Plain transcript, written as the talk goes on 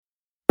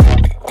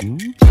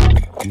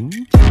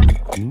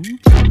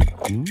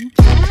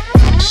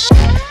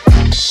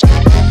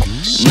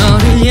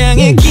너를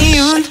향해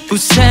기운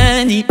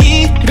우산이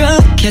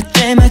이렇게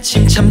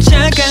때마침 참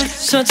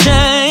작아서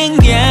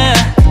다행이야.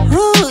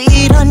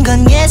 이런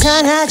건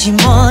예상하지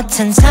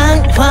못한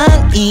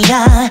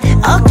상황이야.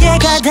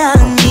 어깨가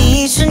닿은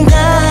이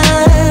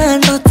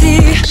순간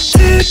어디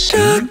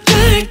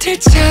들어갈 때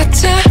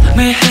찾아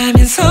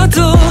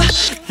말하면서도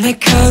내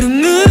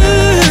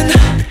걸음은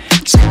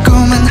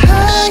자꾸만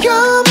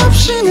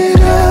하염없이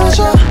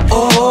느려져.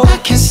 I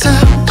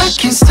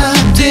can't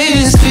stop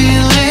this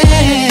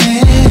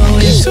feeling.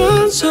 너의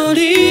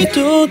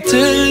손소리도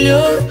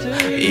들려.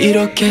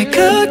 이렇게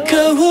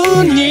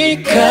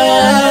가까우니까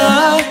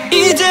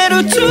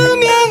이대로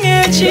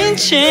투명해진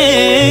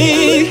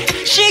채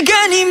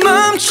시간이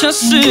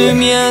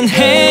멈췄으면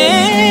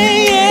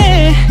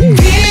해.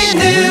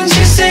 비는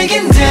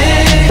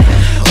질색인데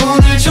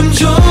오늘 좀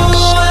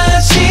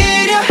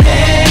좋아지려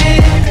해.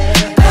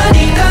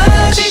 아니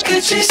아직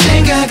그칠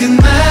생각은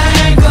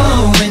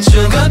말고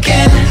왼쪽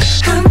어깨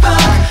흠뻑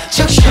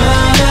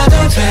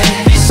적셔놔도 돼.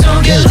 이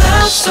속에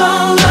love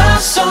song love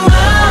song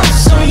love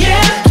song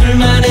yeah.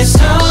 둘만의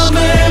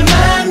섬을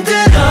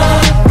만들어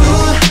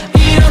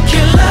이렇게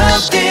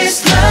love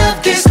this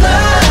love this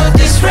love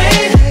this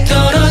rain.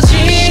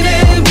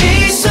 떨어지는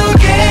비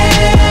속에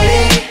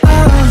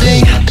all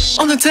day.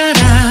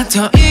 오늘따라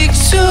더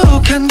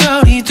익숙한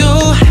거리도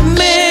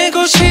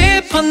헤매고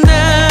싶어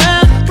나.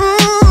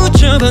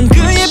 저번 그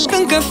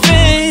예쁜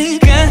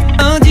카페가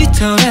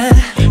어디더라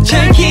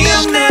잘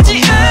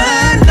기억나지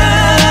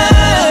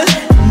않아.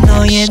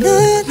 너의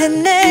눈에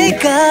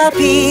내가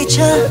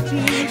비쳐.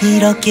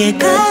 이렇게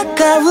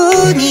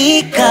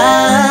가까우니까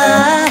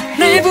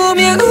날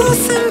보며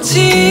웃음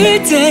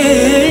지을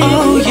때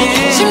oh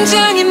yeah.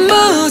 심장이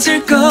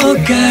멎을 것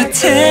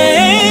같아.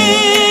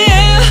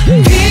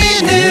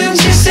 비는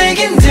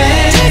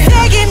질색인데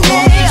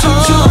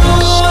좀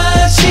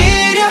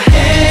좋아지려 해.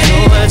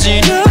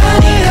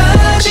 아니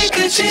아직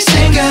그칠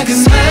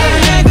생각은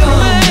말고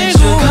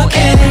왼쪽 어깨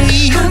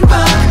흠뻑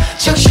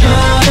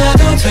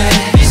적셔놔도 돼.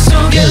 이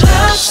속에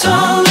love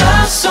song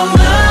love song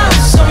love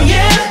song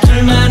yeah.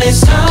 둘만의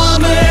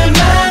섬을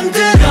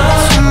만들어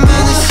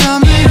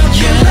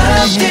이렇게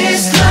love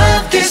this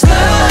love this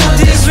love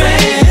this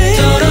rain.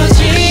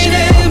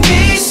 떨어지는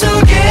비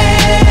속에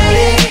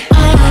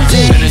all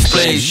day. In this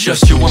place,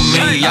 just you and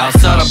me.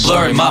 Outside I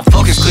blurry, my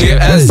focus clear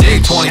as day.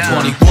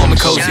 2020, warm and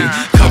cozy,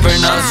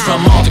 covering us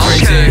from all the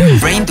crazy.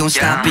 Rain don't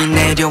stop 비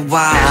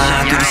내려와.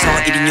 둘이서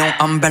 1인용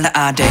umbrella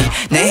a day.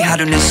 내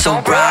하루는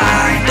so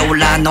bright.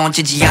 떠올라 넌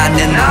지지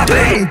않는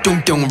나돼.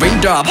 뚱뚱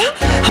raindrop,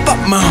 hop up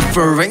my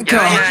for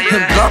raincoat.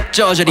 흠뻑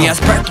저절이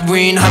asphalt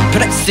wind 한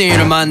편의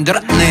씬을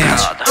만들었네.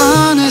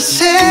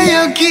 어느새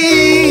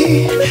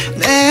여기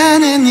내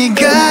안에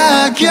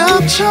네가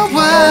겹쳐와.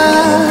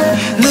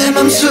 내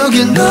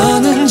맘속에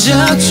너는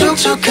저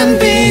촉촉한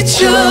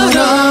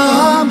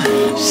빛처럼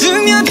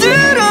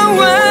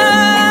스며들어와.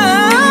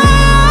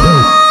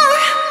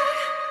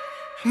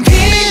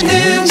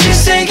 비는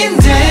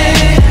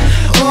질색인데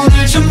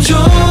오늘 좀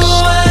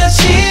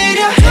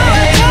좋아지려 해.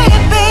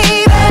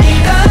 아니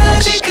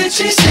아직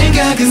그칠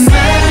생각은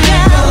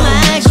말고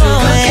왼쪽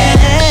어깨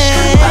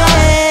흠뻑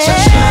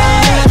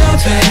적셔놔도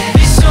돼.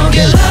 이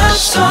속에 love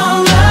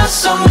song love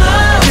song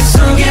love 그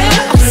속에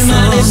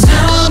둘만의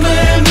섬을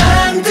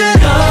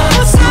만들어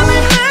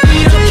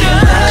이렇게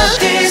love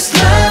this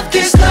love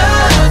this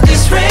love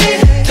this rain.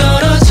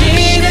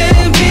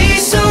 떨어지는 비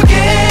속에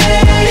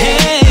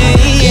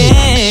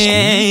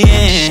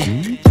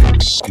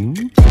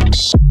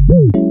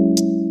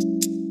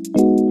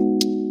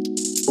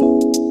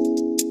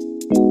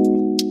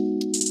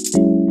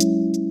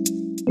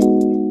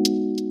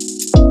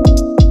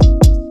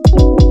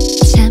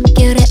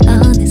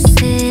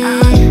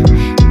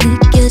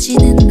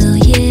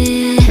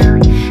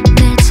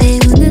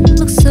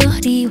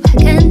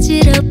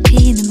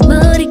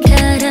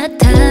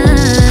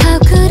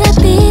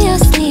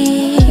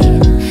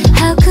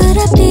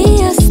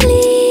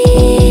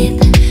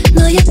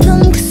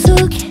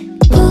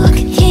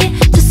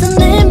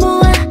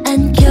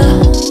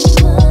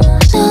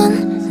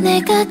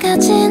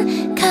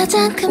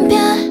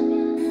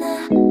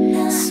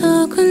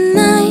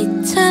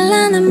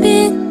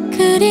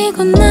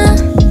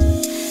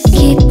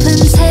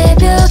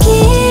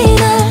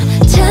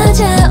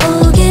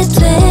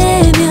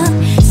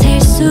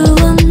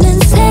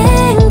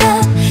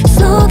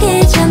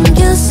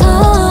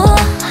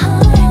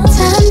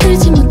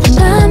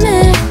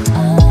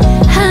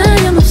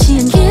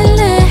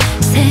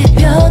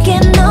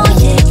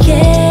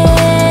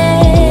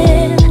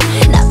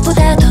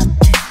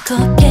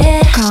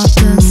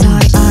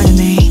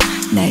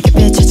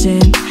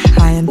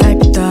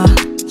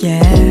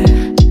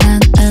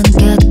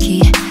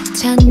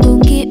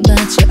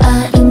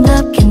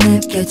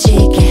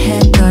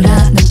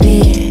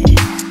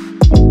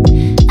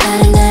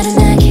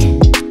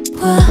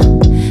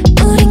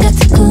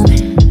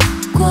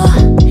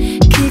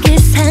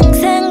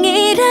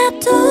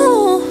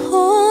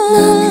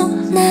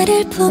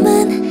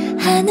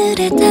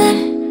하늘의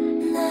달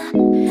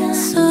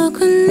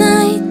속은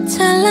나의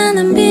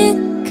찬란한 빛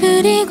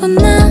그리고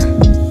나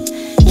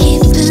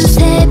깊은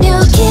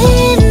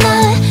새벽이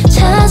날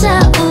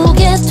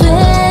찾아오게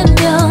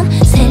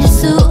되면 셀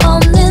수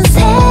없는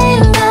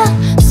생각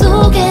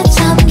속에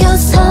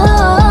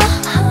잠겨서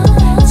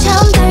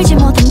잠들지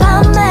못한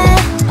밤에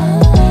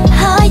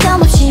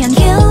하염없이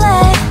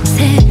안길래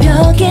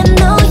새벽에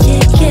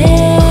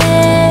너에게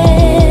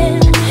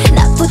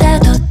나보다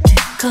더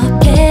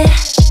뜨겁게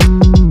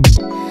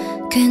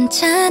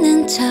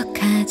괜찮은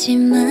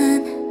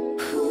척하지만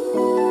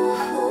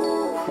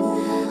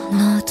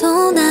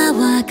너도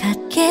나와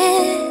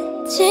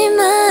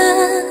같겠지만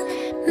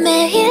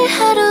매일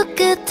하루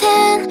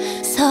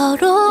끝엔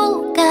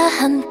서로가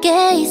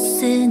함께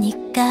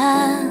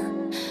있으니까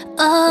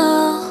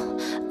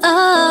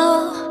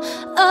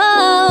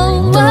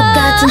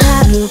똑같은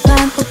하루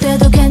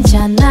반복돼도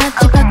괜찮아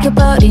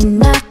뒤바뀌어버린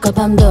낮과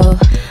밤도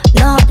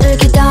너를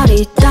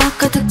기다리다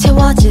가득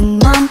채워진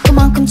맘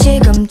그만큼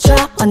지금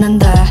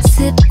좋아한다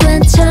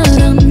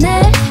습관처럼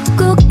날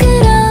꼭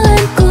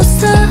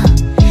끌어안고서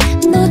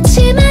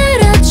놓지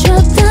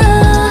말아줘도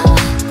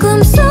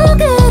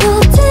꿈속으로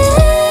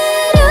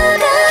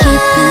데려가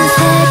깊은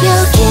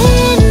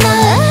새벽이 날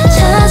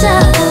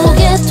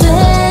찾아오게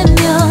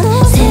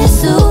되면 셀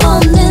수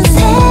없는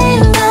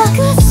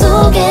생각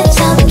속에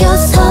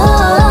잠겨서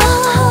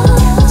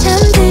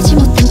잠들지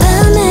못한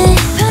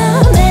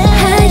밤에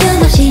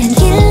하염없이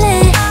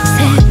안길래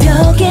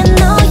새벽에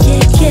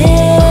너에게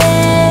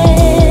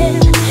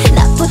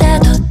나보다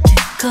더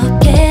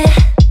뜨겁게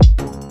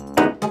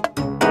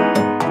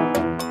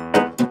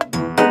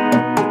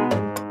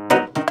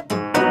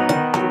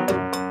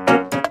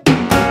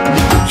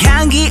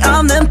향기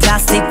없는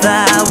플라스틱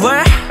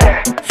플라워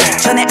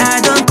전에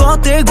알던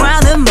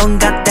꽃들과는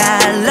뭔가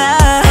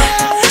달라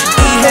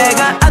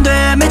이해가 안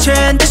돼 미친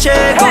듯이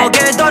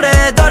고개 도래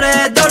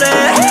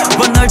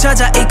널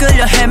찾아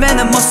이끌려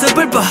헤매는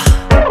모습을 봐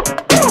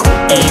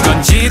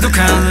이건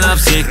지독한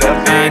love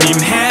아님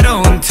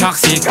해로운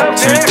toxic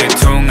절대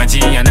통하지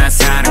않아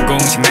사는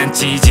공식 난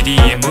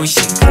찌질이의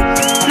무식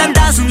난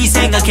단순히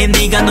생각해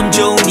네가 너무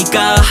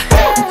좋으니까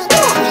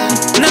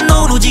난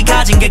오로지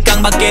가진 게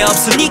깡밖에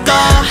없으니까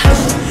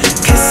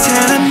그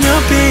사람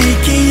옆에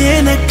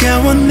있기에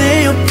아까워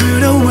내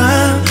옆으로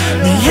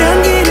와네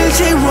향기를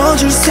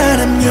채워줄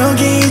사람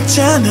여기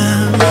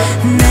있잖아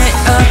내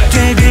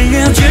어깨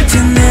빌려줄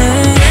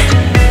테네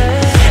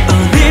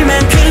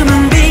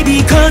오늘만큼은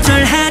baby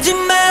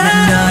거절하지마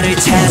난 너를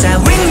찾아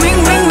ring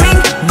ring ring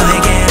ring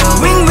너에게로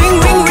ring ring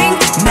ring ring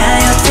나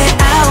여태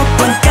 9번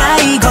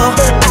까이고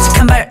아직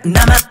한 발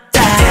남았다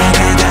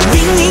다가가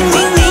ring ring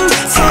ring ring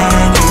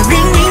사랑해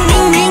ring ring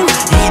ring ring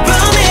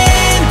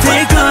이번엔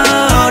될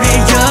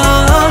거래요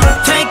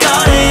될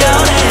거래요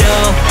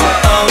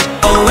oh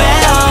oh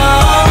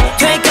well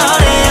될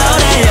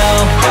거래요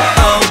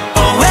oh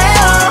oh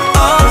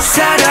well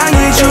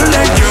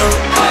사랑해줄래요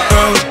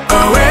oh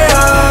oh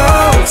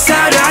well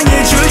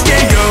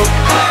사랑해줄게요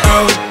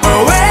oh oh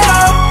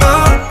well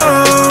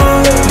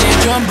내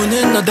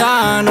전부는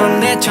너다 넌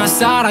내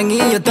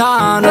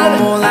첫사랑이었다 넌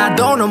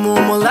몰라도 너무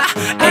몰라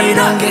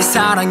이런 게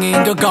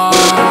사랑인 걸까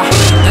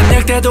난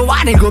늑대도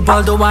아니고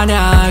벌도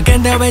아냐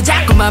근데 왜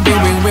자꾸만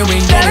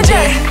빙빙빙빙 되는지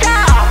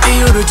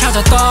이유를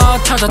찾았다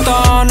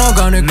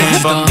너가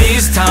매번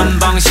비슷한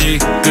방식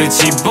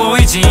끝이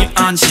보이지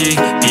않지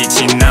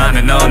빛이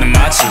나는 너는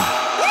마치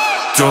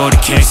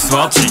돌이킬 수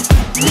없지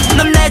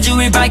넌 내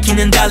주위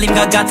밝히는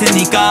달림과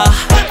같으니까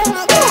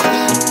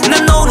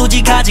난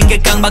오로지 가진 게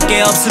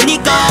깡밖에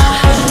없으니까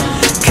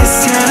그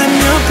사람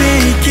옆에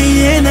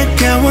있기에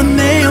아까워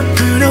내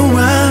옆으로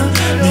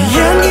와네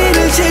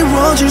향기를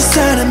채워줄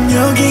사람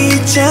여기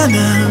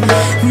있잖아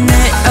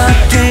내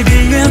어깨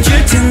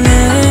빌려줄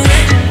테네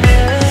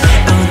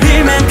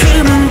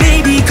오늘만큼은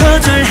baby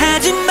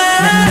거절하지마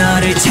난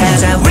너를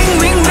찾아 ring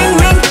ring ring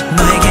ring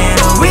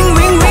너에게로 ring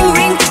ring ring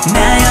ring 나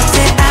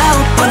여태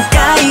 9번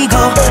까이고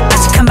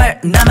아직 한 발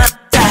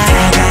남았다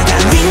다가가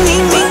ring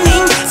ring ring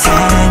ring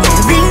사랑해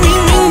ring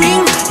ring ring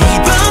ring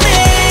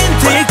이번엔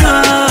될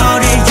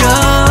거래요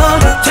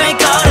될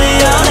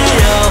거래요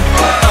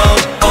oh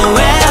oh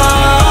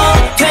well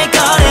될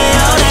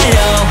거래요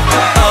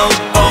oh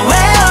oh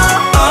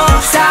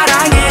well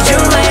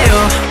사랑해줄래요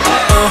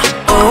oh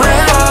oh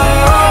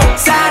well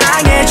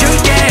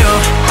사랑해줄게요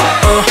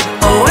oh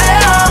oh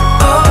well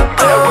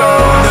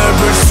널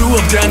볼 수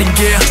없다는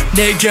게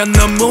내겐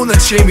너무나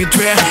짐이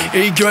돼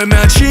이걸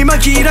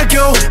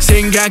마지막이라고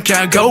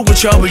생각하고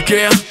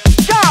고쳐볼게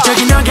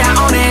저기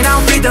너가 오늘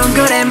outfit은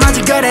그래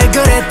맞아 그래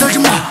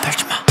떨지마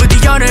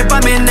부디 오늘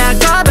밤에 나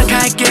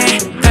고백할게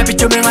달빛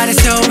조명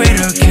아래서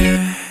이렇게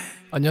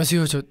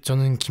안녕하세요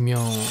저는 김영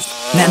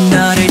난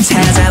너를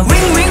찾아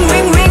ring ring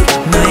ring ring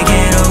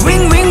너에게로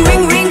ring ring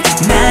ring ring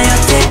나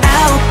여태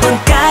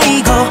 9번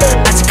까이고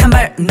아직 한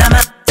발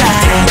남았다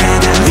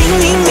다가가 ring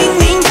ring ring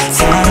ring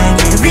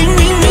사랑해 ring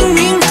ring ring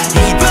ring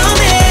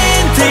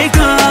이번엔 될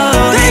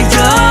거래요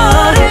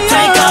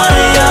될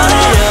거래요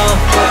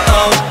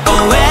oh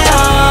oh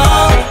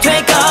well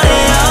될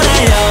거래요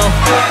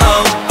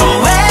oh oh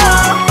well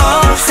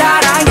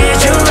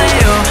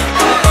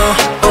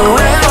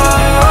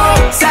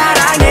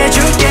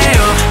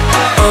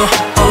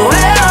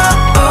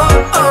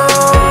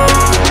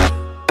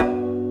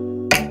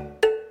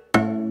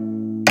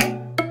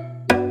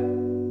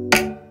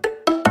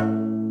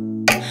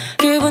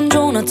기분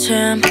좋은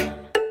아침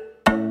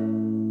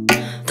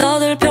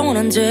다들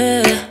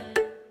평온한지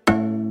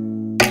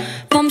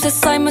밤새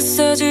쌓인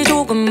메시지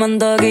조금만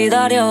더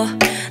기다려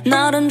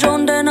날은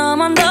좋은데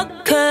나만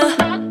덕해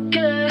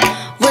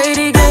왜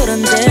이리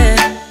그런지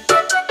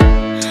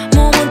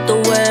몸은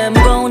또 왜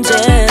무거운지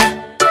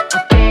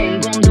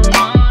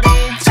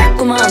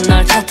자꾸만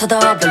날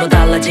탓하다 별로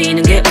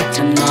달라지는 게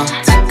없잖아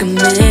지금이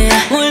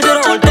물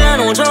들어올 땐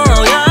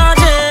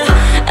오줘야지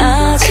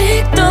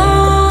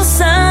아직도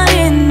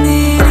쌓인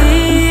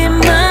일이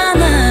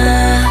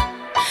많아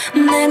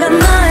내가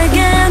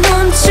나에게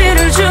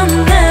눈치를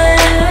준대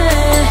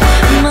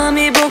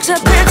맘이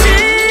복잡해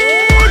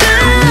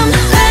지금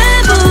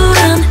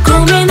배부른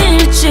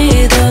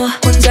고민일지도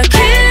혼자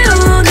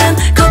키우는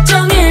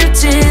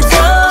걱정일지도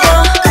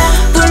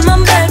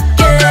불만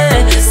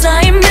 100개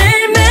쌓인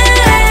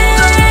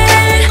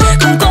매일매일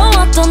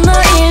꿈꿔왔던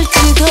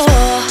나일지도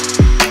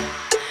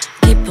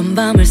깊은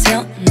밤을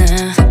새웠네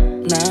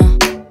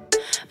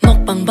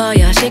먹방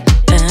봐야 식네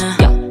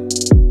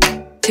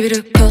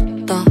TV를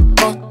켰다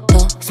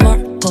껐다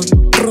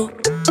스마트폰으로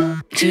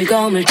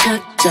즐거움을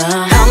찾자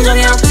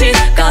감정이 없지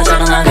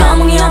까다로운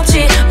감흥이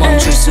없지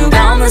멈출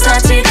수가 없는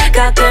사치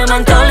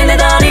가끔은 떨린 내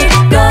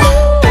다리가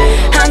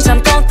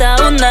한참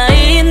떴다운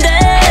나이인데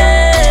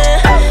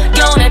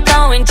연애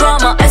따윈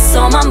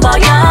드라마에서만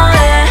봐야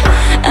해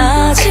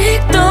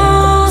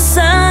아직도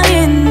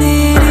쌓인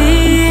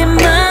일이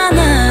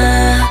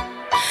많아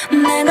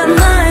내가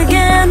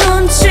나에게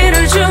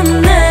눈치를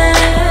주네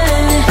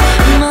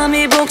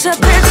맘이 복잡해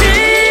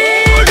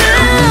지금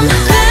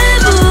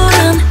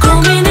배부른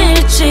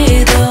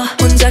고민일지도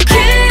혼자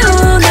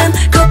키우는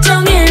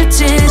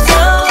걱정일지도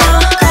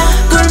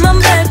불만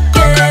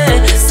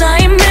 100개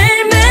쌓인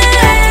매일매일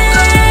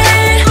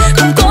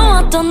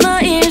꿈꿔왔던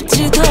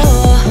나일지도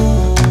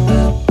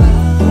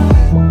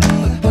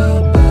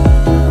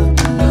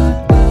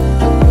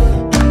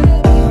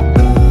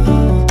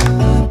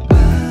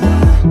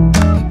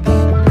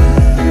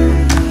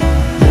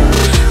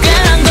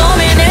괜한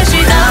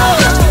고민일지도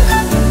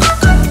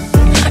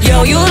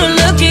여유를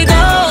느끼고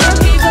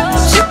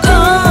싶어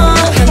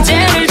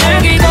현재를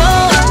즐기고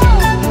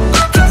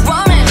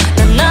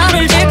난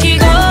나를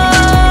지키고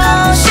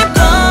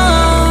싶어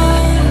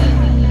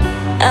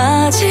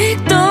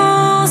아직도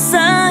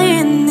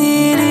쌓인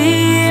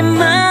일이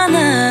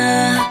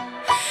많아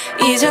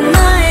이제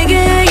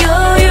나에게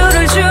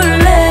여유를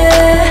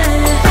줄래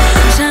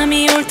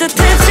잠이 올 듯해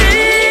지금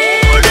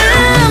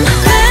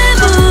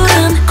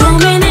배부른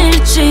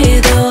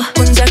고민일지도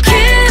혼자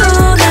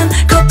키우는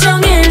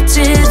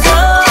걱정일지도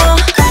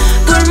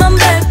불만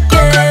 100개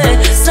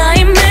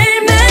쌓인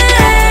매일매일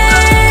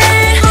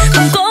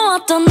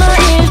꿈꿔왔던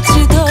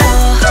나일지도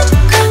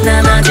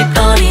난 아직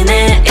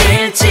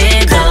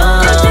어린애일지도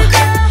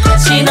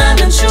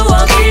지나면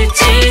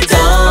추억일지도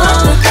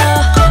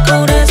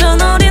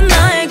오래전 어린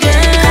나에겐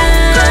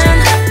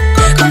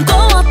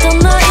꿈꿔왔던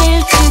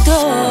나일지도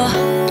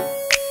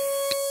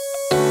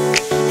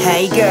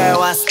Hey girl,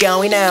 what's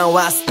going on?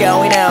 What's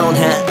going on,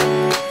 huh?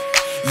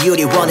 You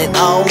the one and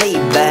only,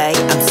 babe.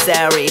 I'm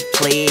sorry,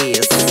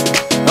 please.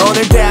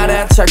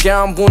 오늘따라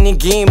차가운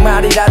분위기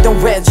말이라도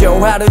해줘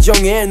하루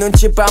종일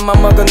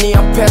눈칫밥만 먹은 네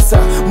옆에서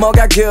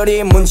뭐가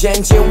그리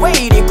문제인지 왜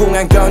이리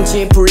궁한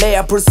건지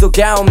풀래야 풀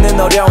수가 없는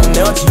어려운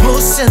너지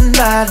무슨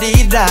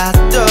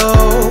말이라도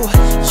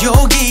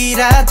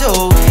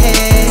욕이라도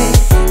해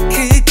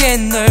그게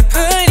널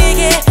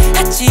풀리게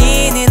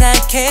하지는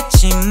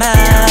않겠지만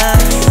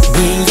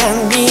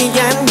미안해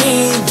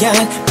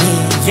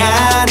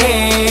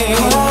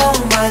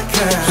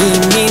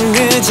이미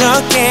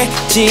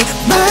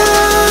늦었겠지만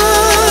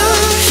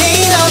이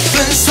나쁜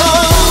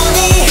손이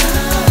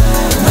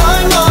널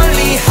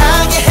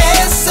멀리하게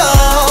했어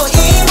이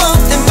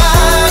못된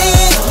말이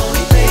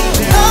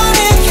널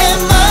이렇게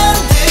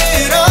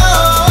만들어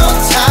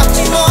참지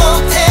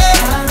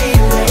못하는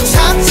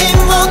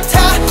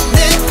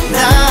나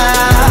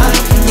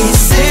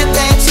있을 때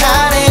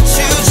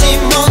잘해주지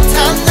못한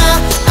나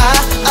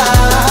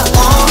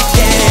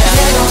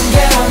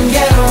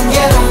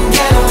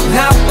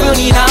나쁜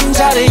이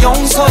남자를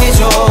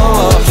용서해줘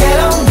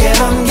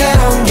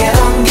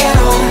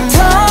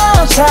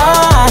더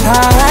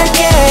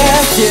잘할게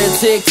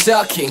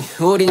틱톡킹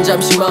우린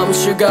잠시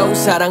멈추고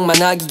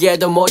사랑만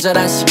하기에도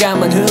모자란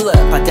시간만 흘러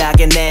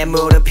바닥에 내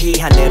무릎이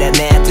하늘에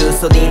내 두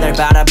손이 널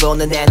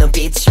바라보는 내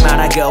눈빛이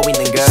말하고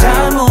있는 걸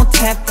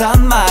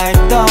잘못했던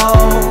말도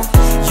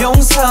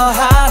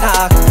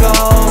용서하라고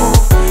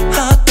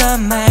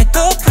어떤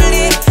말도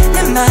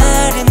풀리는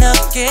말은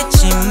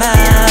없겠지만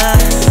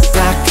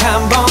딱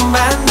한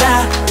번만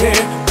나를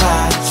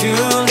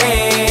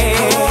봐줄래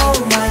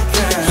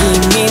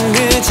이미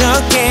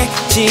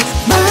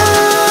늦었겠지만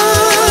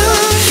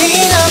이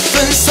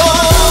나쁜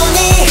손이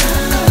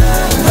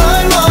널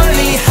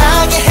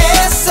멀리하게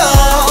했어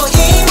이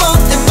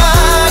못된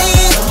말이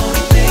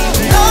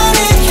널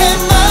이렇게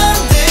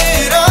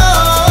만들어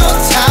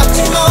참지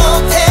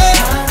못하는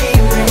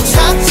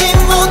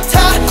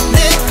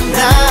나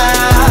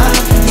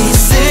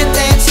있을 때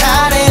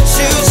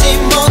잘해주지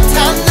못한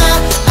나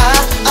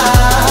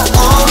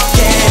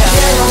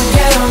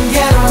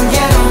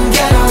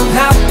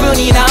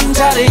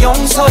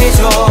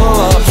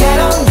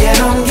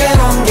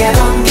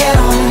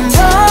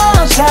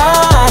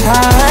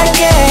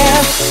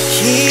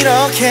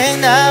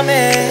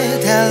냉담에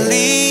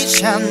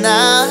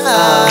달리잖아.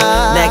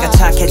 내가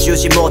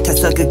착해주지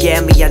못해서 그게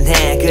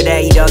미안해.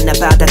 그래 이런 나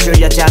받아줄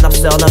여잔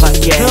없어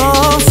너밖에.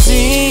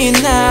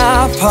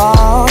 혹시나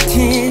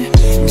버틸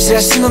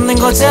자신 없는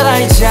거 잘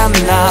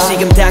알잖아.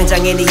 지금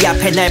당장에 네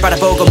앞에 날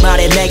바라보고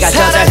말해. 내가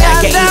더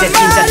잘할게. 이제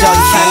진짜 더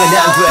이상은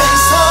안 돼.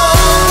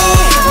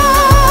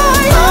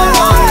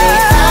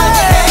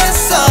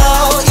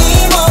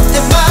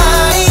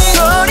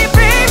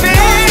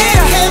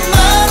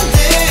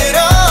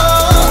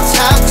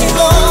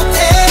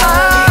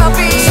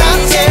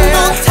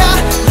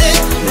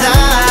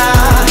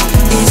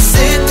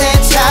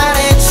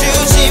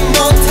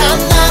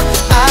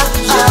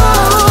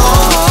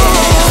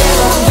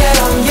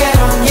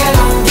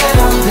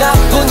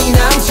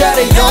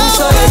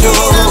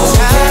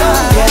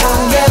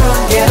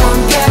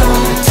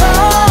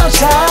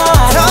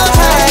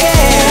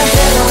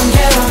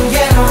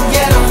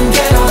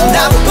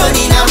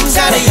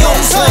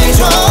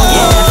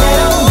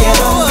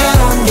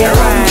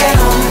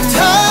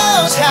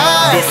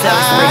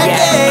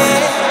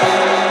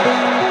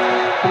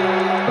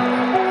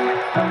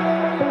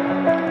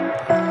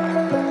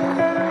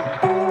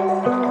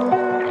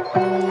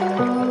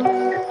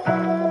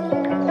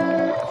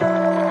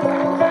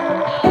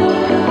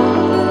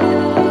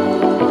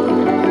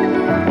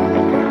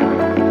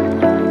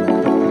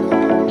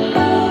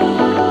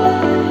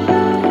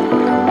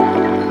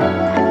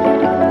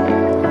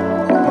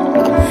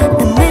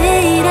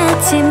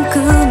 아침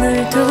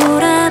꿈을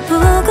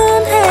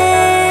돌아보곤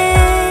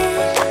해.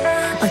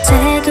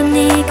 어제도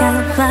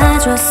네가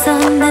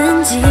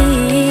와줬었는지.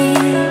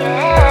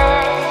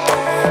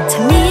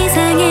 참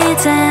이상해.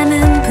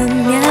 잠은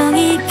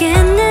분명히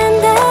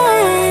깼는데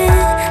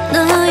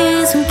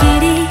너의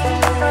손길이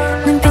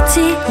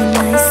눈빛이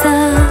남아있어.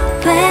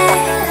 왜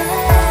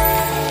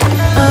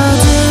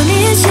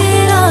어둠이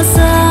싫었어.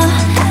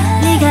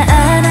 네가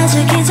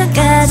안아주기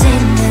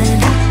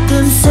전까지는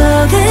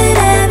꿈속을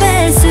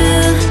헤맬 수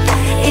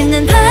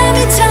있는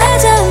밤이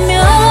찾아오면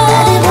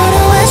나를 보러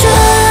와줘.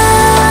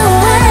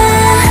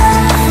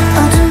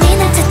 어둠이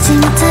날 찾지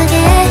못하게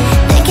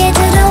내게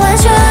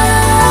들어와줘.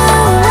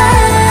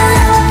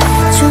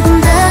 조금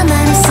더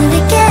말할 수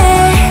있게.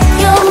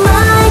 You're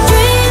my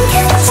dream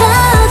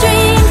catcher,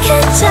 dream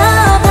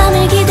catcher. 밤을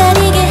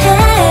기다리게 해.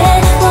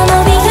 Wanna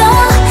be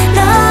your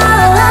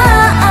love.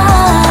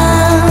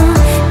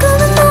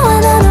 꿈은 너와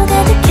나로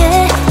가득해.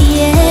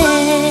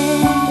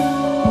 Yeah.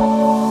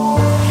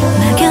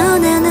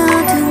 막연한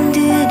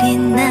어둠들이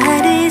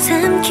나를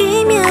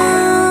삼키면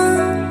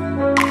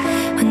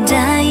혼자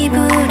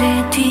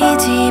이불을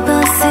뒤집어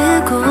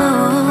쓰고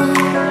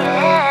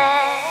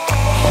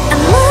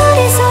아무리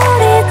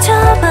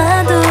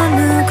소리쳐봐도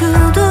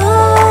누구도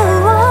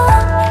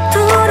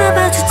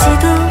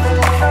돌아봐주지도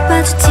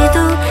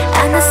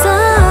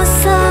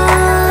않았었어.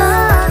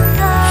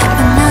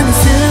 너는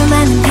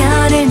수많은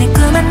별을 내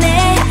꿈 안에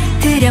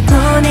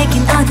들여보내긴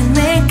어둠을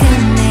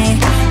끝내.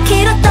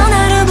 길었던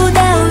하루보다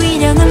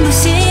오히려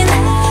눈부신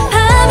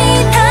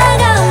밤이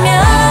다가오면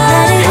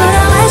나를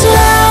돌아와줘.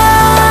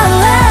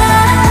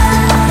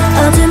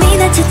 어둠이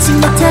날 찾지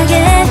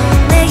못하게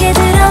내게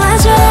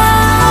들어와줘.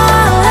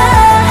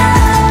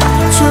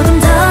 조금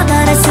더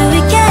널 알 수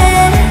있게.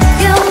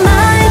 You're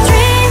my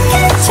dream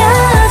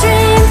catcher,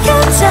 dream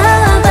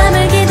catcher.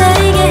 밤을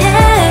기다리게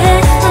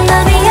해. Wanna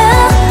be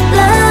your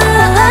love.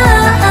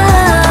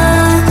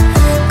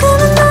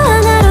 꿈은 너와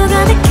나로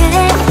가득해.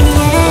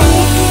 Yeah.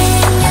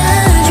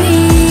 Your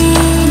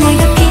dream.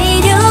 내가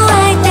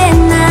필요할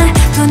땐 날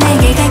또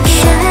내게 갈게.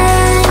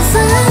 Shine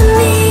for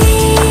me.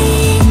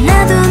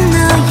 나도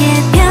너의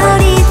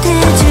별이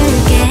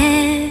돼줄게.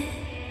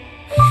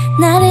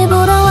 나를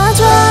보러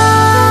와줘.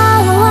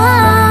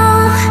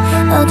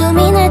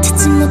 어둠이 날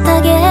찾지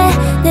못하게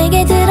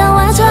내게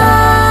들어와줘.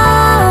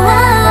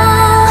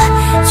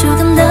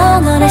 조금 더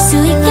널 알 수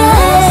있게.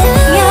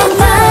 You're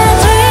my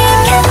dream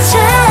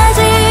catcher,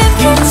 dream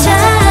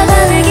catcher.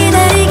 밤을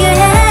기다리게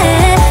해.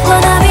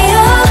 Wanna be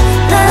your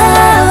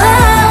love.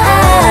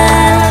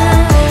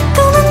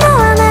 꿈은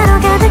너와 나로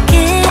가득해.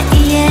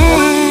 Yeah.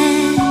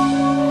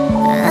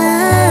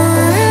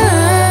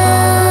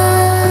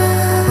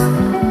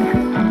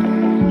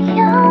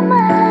 You're my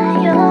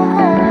dream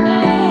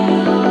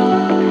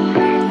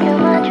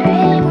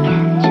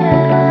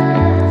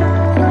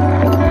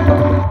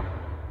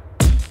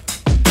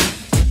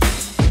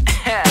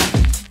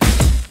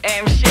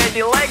MC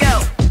Lego.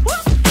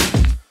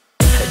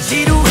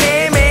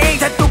 지루해 매일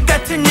다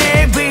똑같은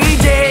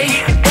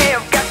everyday.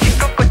 애역같이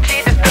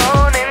꿋꿋이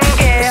떠도는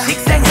게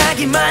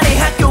식상하기만 해.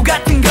 학교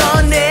같은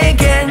건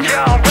내겐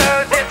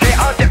대체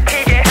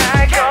어떻게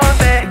할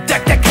건데.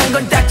 딱딱한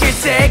건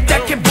딱질색.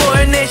 딱해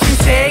보여 내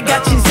신세.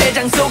 갇힌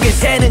세상 속에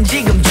새는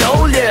지금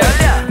졸려.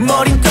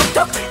 머린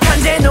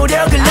톡톡한데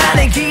노력을 안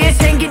해. 귀에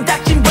생긴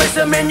딱진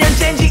벌써 몇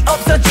년째인지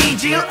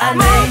없어지질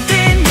않네.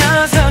 못된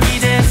녀석이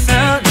됐어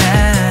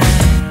난.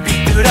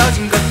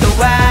 비뚤어진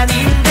것도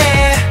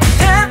아닌데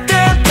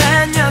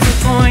답답한 녀석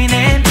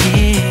보이는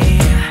니.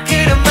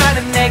 그런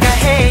말은 내가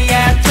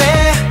해야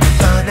돼.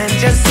 뻔한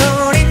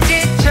잔소린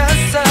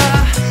지쳤어.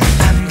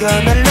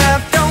 gonna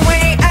love the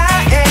way I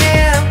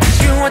am.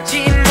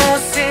 주어진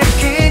모습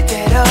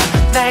그대로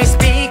나의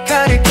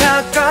스피커를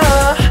켜고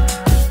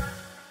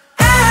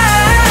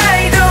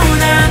I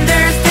don't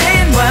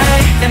understand why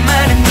내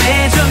말은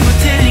왜 전부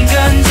틀린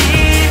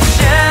건지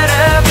Shut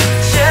up,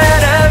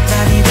 shut up 난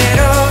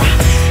이대로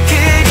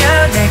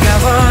그려 내가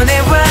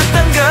원해왔던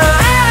거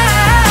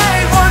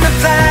I wanna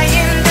fly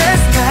in the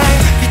sky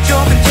이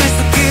좁은 틀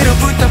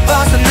속으로부터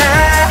벗어나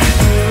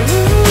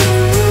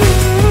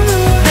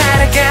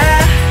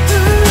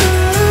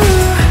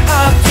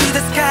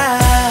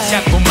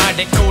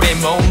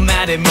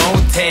말을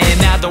못해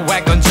나도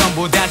할 건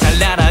전부 다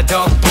잘 알아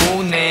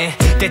덕분에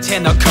대체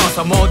너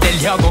커서 뭐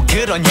되려고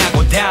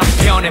그러냐고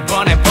답변해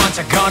뻔해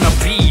번쩍 gonna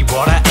be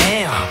what I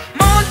am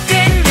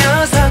못된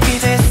녀석이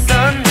됐어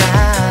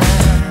나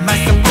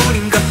말썽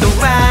부린 것도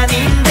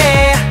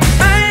아닌데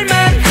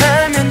말만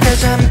하면 다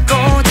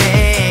참고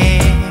돼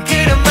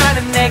그런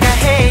말은 내가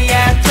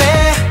해야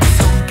돼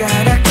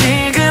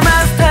손가락질 그만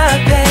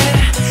stop it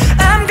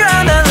I'm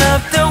gonna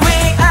love the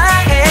way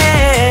I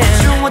am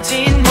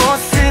주어진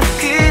모습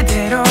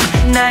그대로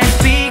나의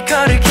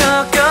스피커를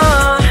켜고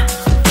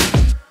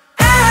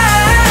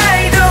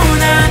I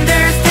don't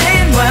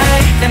understand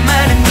why 내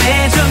말은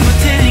왜 전부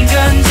틀린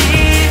건지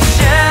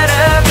Shut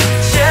up,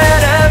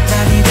 shut up 난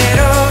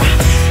이대로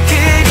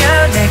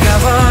그려 내가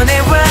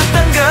원해왔던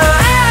거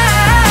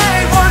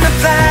I wanna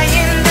fly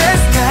in the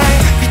sky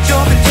이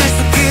좁은 틀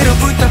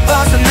속으로부터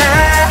벗어나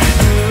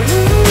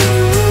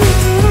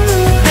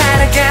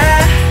날아가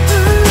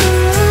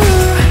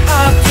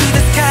up to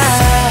the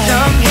sky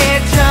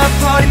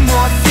정해져버린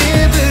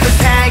모습으로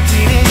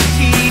살기는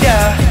싫어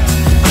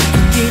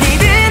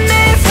길이든 내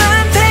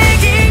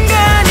선택인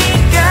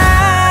거니까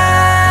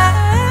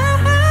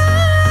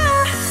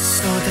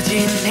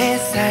쏟아진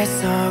햇살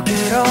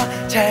속으로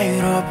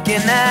자유롭게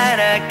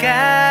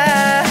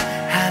날아가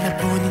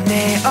하나뿐인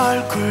내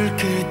얼굴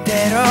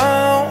그대로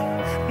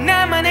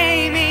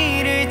나만의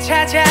의미를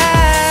찾아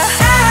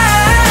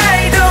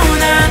I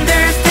don't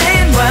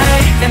understand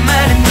why 내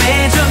말은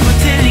왜 전부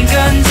틀린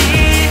건지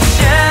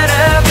Shut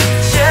up,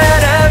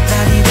 shut up 난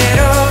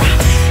이대로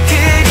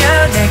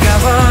그려 내가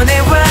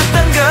원해왔던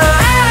거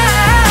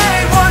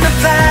I wanna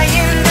fly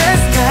in the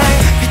sky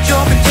이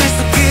좁은 틀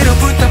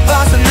속으로부터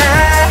벗어나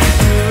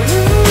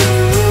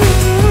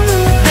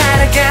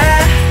날아가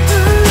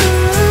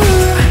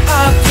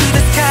up to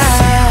the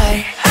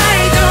sky I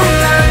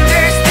don't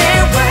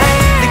understand why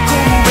내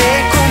꿈은 왜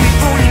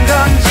꿈이뿐인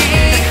건지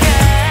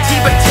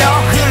뒤바뀌어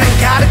흔한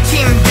가르침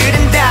들은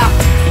다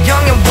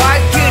영영와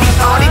그리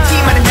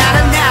어리지만 나는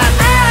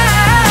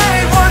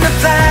I wanna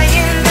fly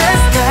in the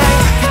sky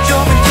이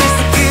좁은 틀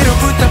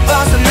속으로부터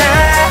벗어나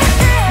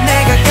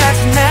내가 가진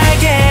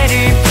날개를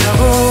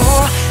펴고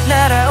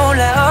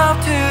날아올라 up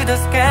to the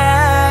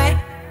sky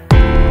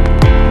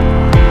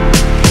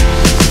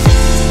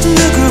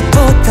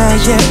누구보다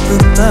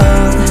예쁜 넌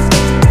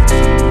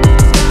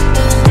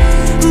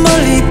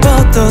멀리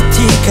봐도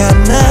티가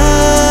나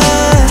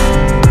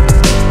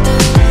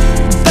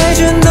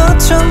빨준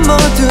너처럼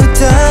모두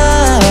다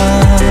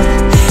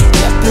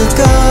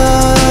예쁘고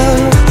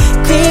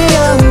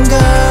귀여운 걸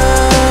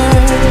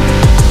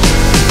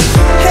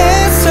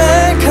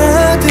햇살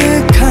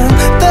가득한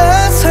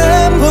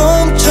따스한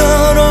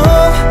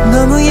봄처럼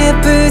너무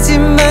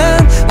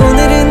예쁘지만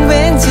오늘은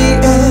왠지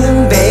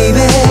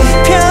baby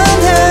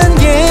편한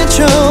게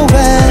좋아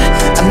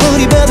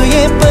아무리 봐도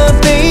예뻐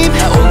babe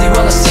I only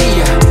wanna see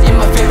you in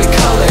my favorite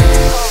color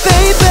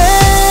baby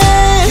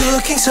You're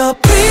looking so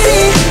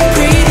pretty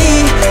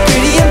pretty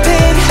pretty and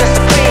pink Just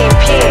a pretty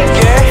and pink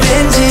girl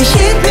왠지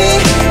hit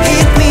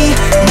me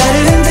나를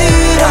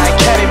흔들어 I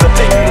can't even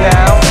think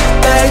now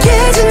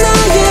빨개진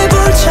너의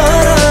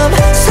볼처럼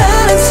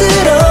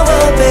사랑스러워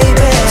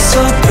baby So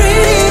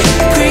pretty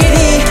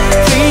pretty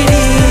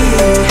pretty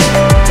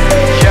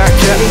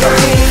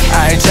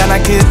알잖아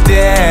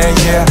그때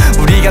yeah.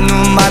 우리가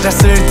눈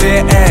맞았을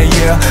때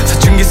yeah.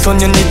 사춘기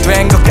소년이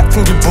된 것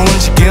같은 기분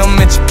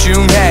지금에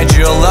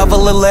집중해줘 Love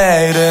a little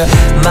later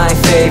My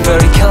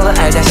favorite color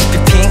알다시피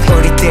pink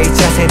우리 때의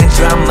자세는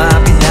드라마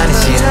빛나는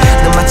씬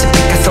넌 마치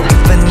피카소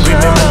깊은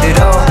그림을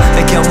만들어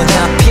내 경우는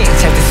나 pink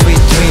잘 때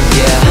sweet dream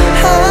yeah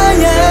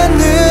하얀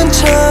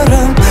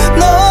눈처럼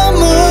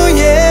너무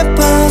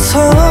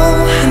예뻐서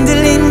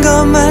흔들린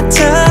거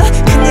맞아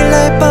큰일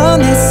날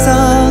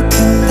뻔했어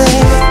근데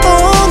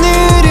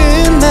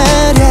오늘은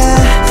말야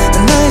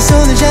난 너의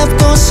손을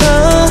잡고서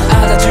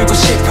안아주고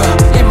싶어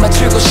입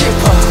맞추고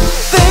싶어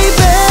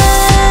Baby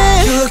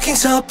You're looking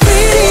so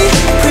pretty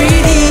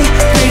pretty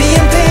pretty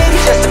and pink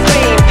Just a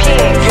pretty and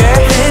pink girl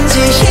왠지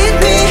hit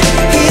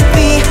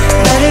me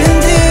나를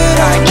흔들어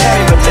I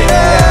can't even think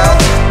now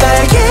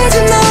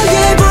빨개진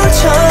너의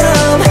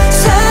볼처럼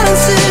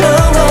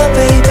사랑스러워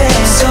baby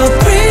So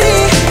pretty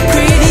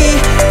pretty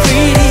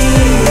pretty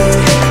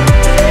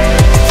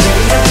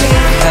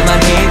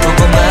가만히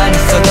보고만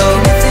있어도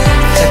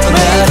자꾸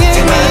나를 웃게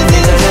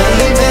만드는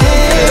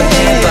그렇게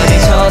뻔히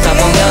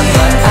쳐다보면 널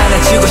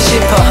안아주고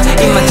싶어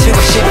입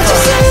맞추고 싶어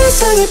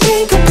세상을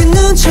핑크빛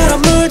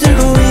눈처럼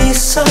물들고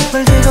있어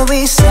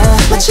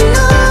마치 너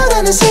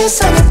모든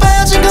세상에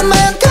빠진 것만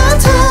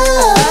같아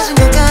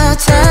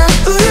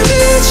우릴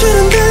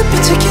비추는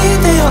별빛에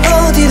기대어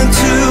어디든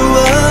two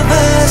of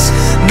us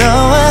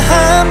너와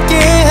함께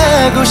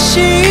하고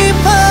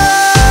싶어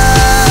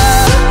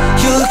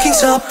You're looking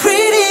so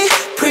pretty,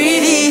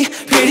 pretty,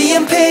 pretty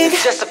and pink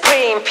Just a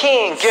pretty and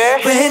pink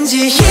girl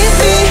왠지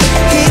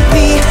hit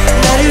me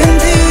나를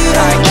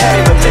흔들어 I can't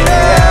even think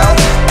now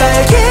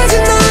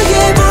빨개진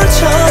너의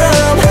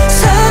볼처럼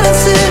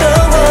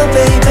사랑스러워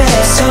baby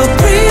So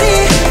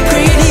pretty,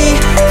 pretty,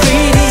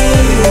 pretty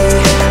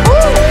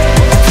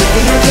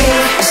Pretty and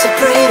pink, so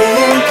pretty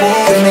and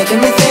pink You're making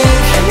me think,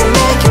 you're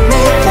making me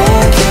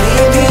think Pretty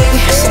and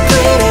pink, so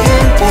pretty and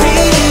pink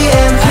Pretty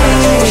and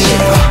pink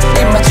입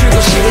맞추고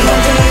싶어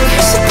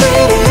So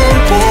pretty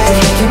and pink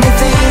You're making me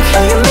think,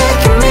 you're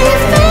making me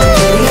think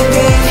Pretty and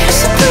pink,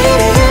 so pretty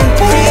and pink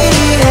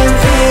Pretty and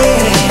pink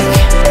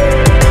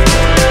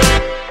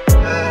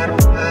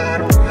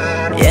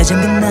예전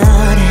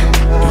그날에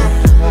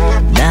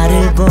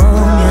나를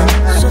보면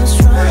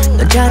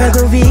넌 잘하고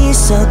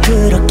있어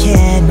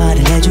그렇게 말을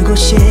해주고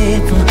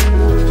싶어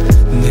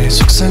내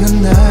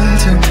속상한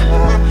날들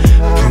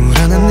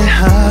불안한 내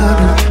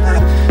하루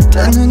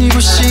다 눈이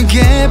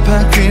부시게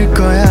바뀔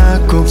거야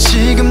꼭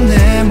지금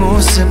내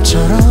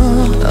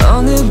모습처럼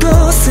어느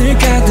곳을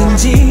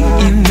가든지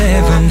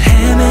매번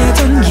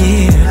헤매던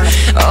길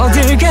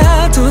어딜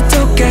가도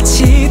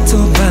똑같이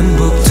또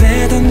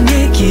반복되던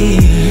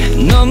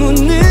얘기 너무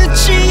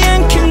늦지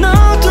않게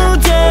너도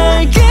다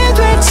알게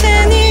될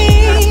테니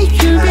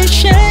You'll be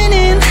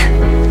shining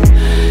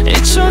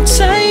It's your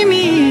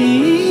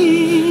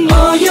timing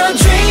All your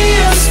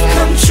dreams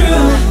come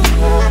true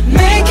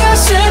Make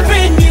yourself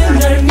brand new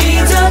널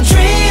믿어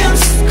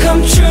Dreams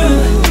come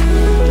true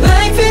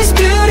Life is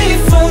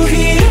beautiful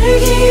귀를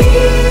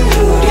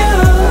기울여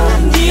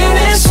네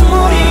안에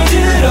소리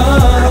들어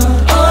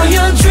All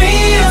your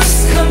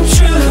dreams come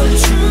true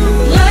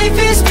Life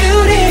is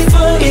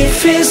beautiful It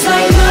feels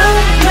like love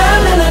la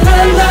la la la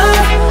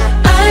love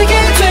알게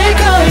될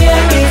거야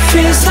It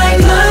feels like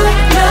love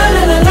la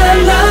la la la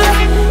love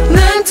난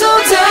또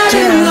다른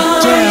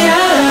너야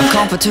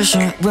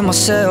Competition with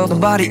myself,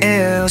 nobody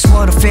else.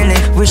 What a feeling,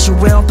 wish you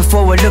well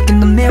before I look in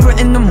the mirror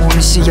in the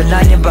morning. See you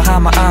lying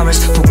behind my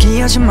iris.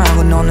 포기하지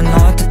말고 너는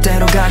너의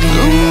뜻대로 가기에.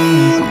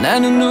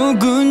 나는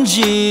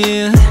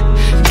누군지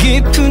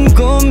깊은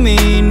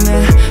고민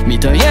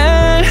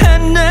믿어야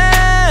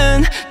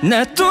하는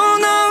나 또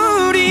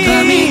너울이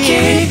밤이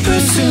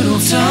깊을수록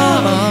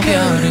더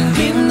별은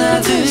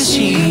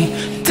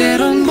빛나듯이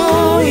때론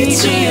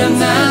보이지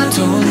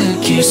않아도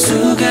느낄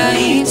수가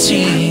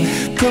있지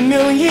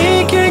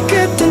분명히 길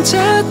끝엔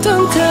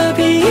찾던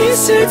답이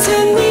있을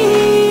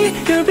테니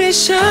You'll be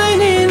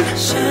shining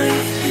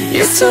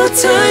It's so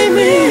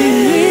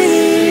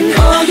timing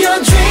All your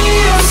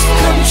dreams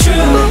come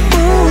true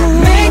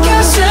Make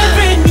yourself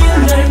brand new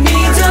널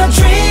믿어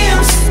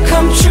Dreams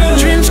come true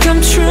Dreams come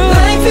true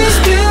Life is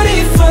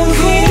beautiful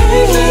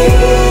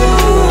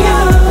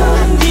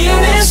네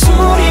안에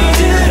소리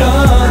들어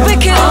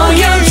All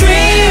your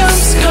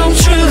dreams come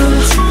true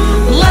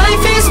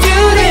Life is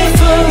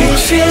beautiful It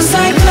feels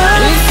like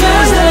love It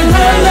feels like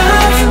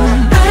love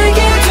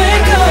알게 될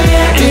거야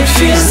It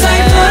feels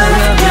like love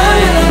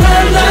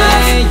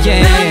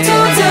난 또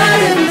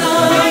다른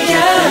너야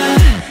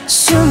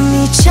숨이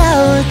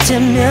차올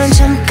때면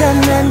잠깐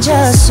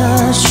앉아서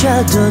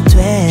쉬어도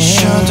돼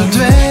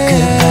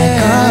급할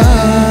건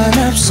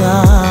없어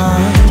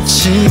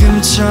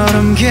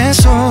지금처럼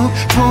계속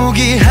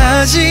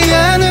포기하지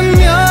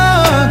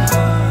않으면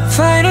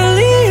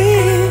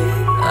Finally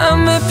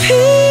I'm at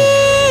peace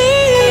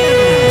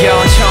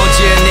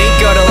천지에 네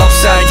거를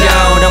upside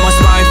down I'm a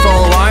smile for a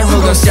while Who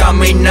gon' stop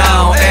me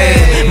now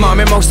ay.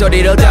 마음의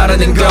목소리를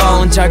다루는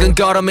건 작은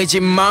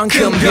걸음이지만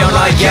큰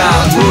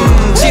변화야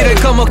지를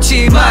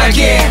꺼먹지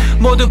말기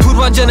모든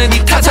불완전은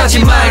네 탓하지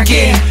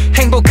말기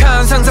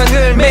행복한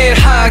상상을 매일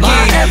하기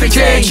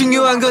제일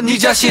중요한 건 네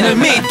자신을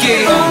믿기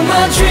All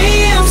my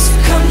dreams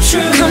come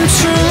true I'm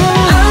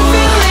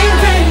feeling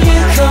brand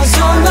new Cause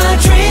all my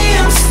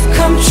dreams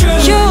come true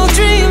Your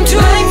dream too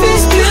Life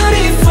is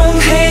beautiful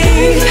hey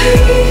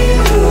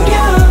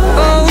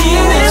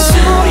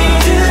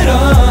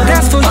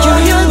That's for you. All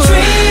your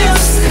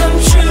dreams come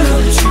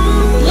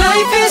true.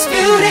 Life is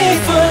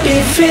beautiful.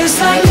 It feels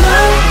like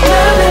love,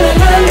 la la la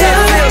la la. It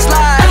feels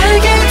like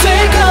알게 될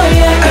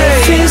거야. It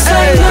feels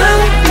like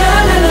love, la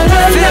la la la la.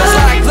 It feels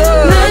like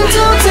love. 난 또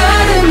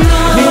다른 너.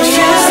 It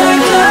feels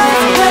like love,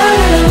 la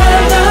la la la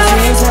la.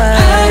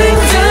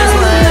 아름다운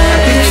날.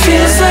 It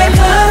feels like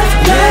love,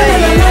 la la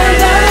la la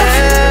la.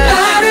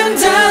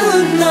 아름다운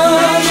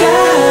너야.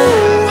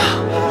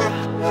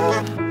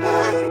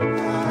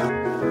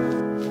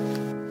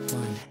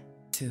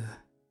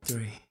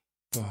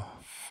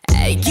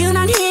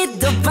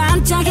 유난히도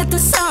반짝였던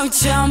서울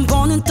처음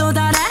보는 또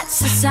다른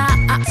세상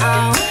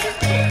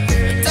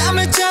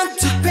땀을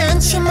잔뜩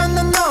벤치만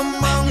난 넌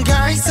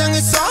뭔가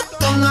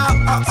이상했었던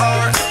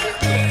난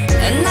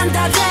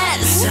다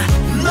됐어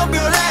너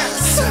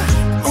변했어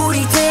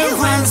우리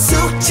대화는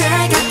숙제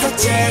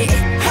같았지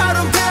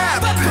하루는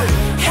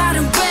바쁘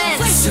하루는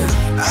뺐어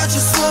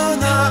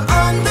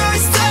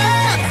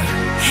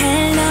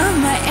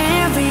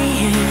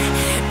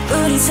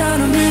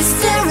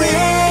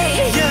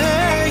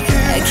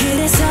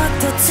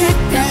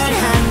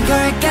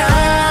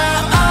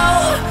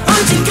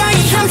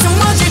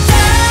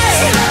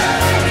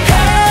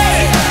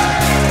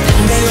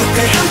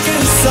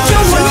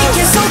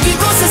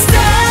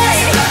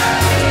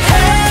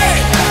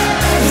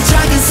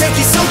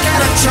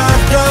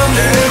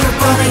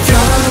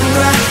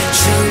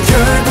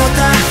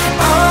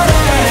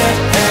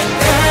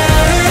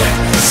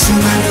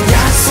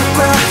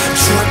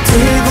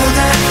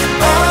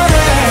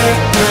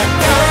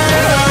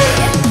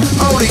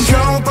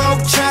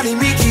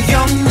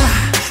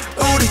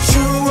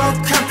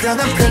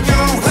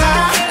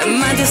영화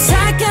만져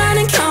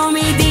살가는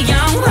코미디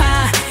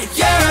영화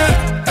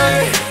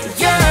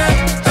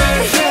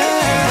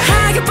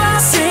하게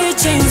벗을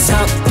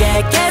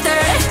진석의 깨들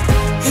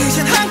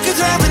이젠 함께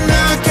잡은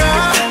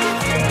나가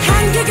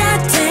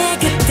한결같아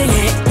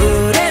그때의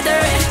우리들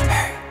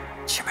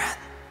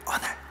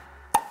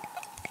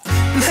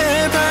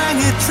내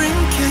방의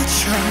드림캐쳐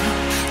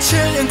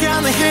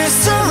 7년간의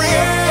history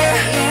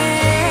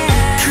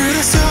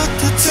그래서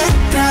또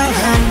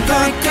특별한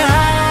걸까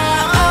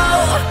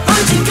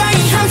언젠가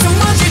이 함성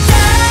멎을 때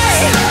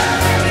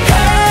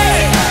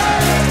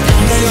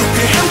내 옆에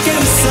함께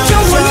있어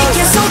영원히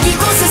계속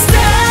이곳에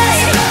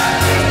stay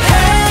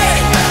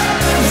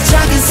이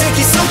작은 새끼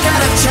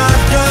손가락처럼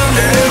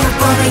매일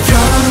뻔한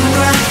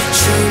여름과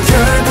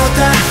추열보다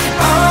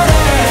오래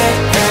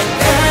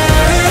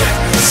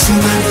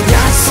수많은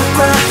약속과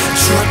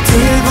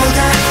추억들보다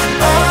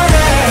오래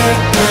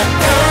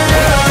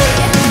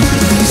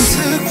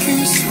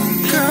새끼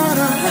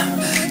손가락처럼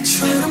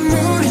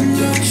우린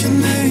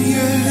여전해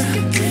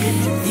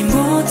네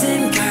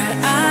모든 걸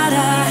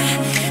알아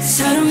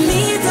서로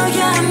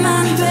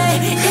믿어야만 돼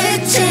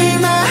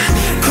잊지마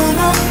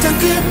고맙단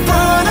그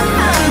뻔한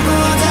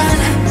말보단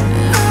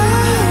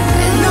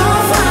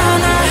너와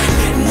나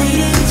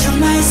내일은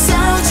정말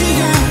싸우지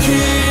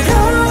않기로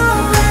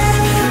해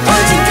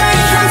언젠가 이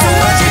함성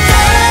멎을 때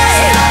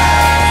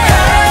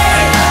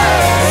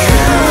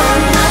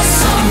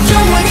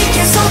영원히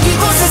계속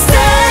이곳에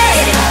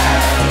stay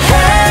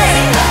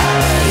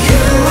You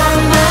are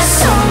my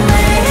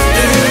soulmate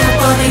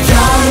이번에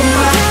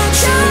여름과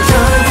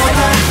추열보다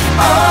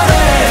오래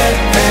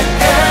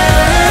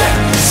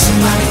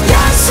수많은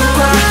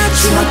약속과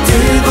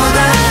추억들보다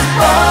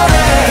오래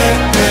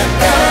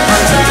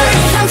언젠가 이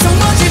함성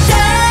멎을 때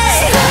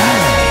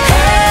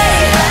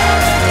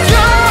You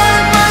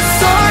are my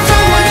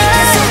영원히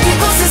계속 soulmate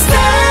이곳에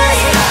stay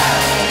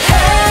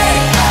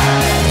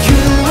You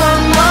are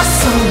my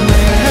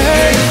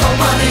soulmate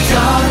이번에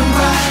여름과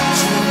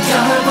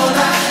추열보다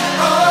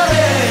오래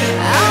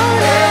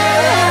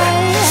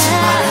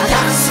수많은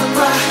약속과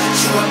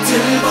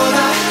추억들보다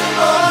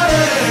오래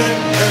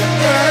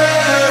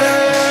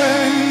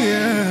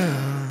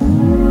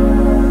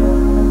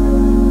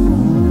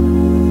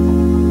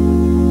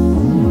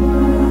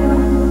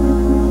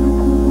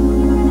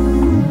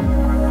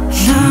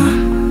하나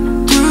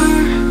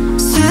둘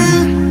셋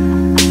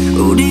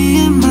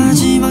우리의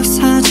마지막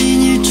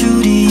사진일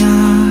줄이야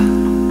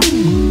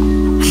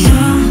하나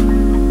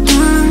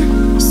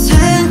둘 셋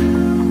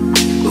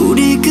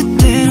우리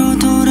그때로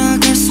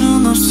돌아갈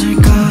순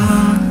없을까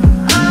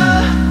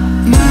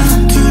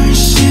하나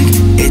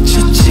둘씩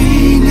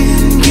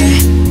잊혀지는 게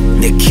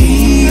내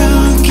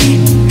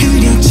기억이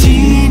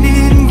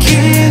그려지는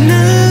게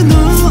난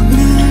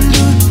오늘도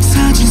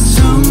사진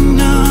속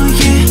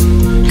너의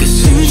그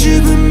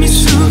수줍은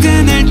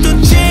미소가 날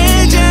또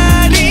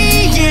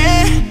제자리에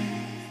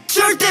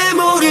절대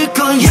모를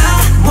거야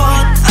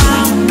what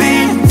I've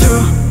been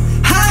through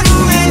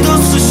하루에도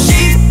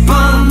수십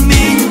번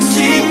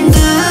미친 듯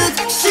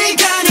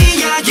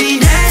시간이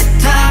약이래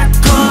다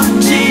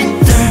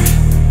거짓들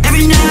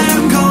Every night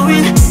I'm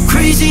going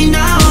crazy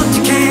나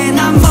어떡해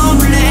난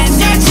머물래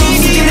내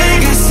지금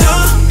내가서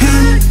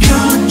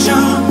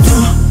흐려져도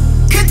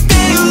그때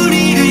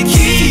우리를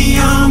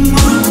기억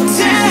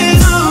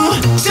못해도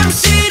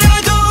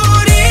잠시라도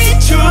우리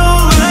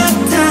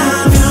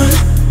좋았다면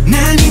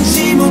난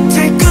잊지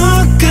못할 것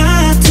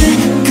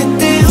같은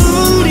그때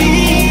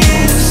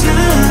우리의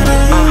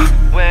사랑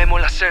왜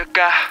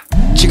몰랐을까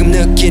지금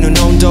느끼는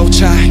온도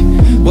차이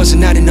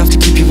Wasn't not enough to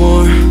keep you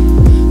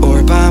warm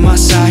Or by my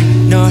side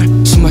널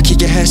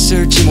숨막히게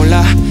했을지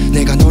몰라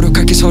내가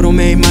노력할게 서로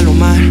매일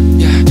말로만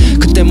yeah.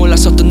 그때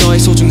몰랐었던 너의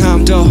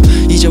소중함도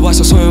이제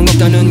와서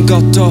소용없다는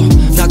것도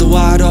나도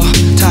알아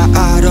다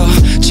알아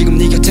지금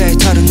네 곁에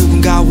다른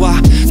누군가와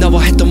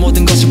나와 했던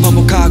모든 것을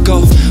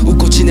반복하고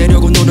웃고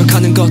지내려고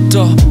노력하는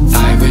것도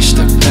I wish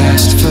the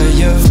best for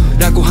you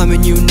라고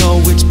하면 you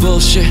know it's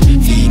bullshit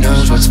He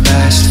knows what's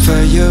best for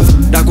you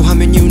라고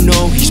하면 you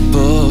know he's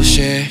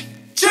bullshit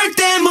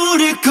절대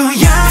모를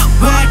거야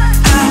what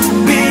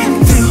I've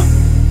been through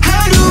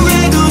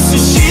하루에도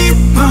수십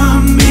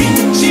번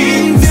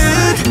미친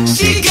듯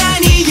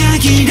시간이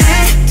약이래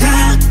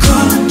다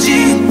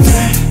거짓들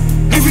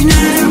Every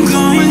night I'm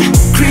going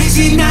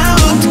crazy 나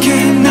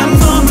어떡해 난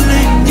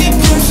머물래 네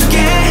품속에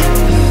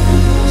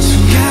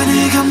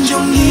순간의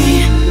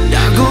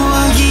감정이라고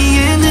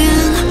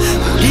하기에는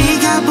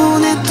우리가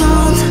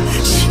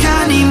보냈던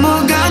시간이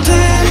뭐가 돼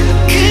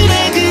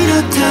그래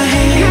그렇다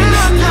해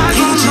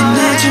이제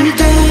내줄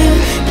때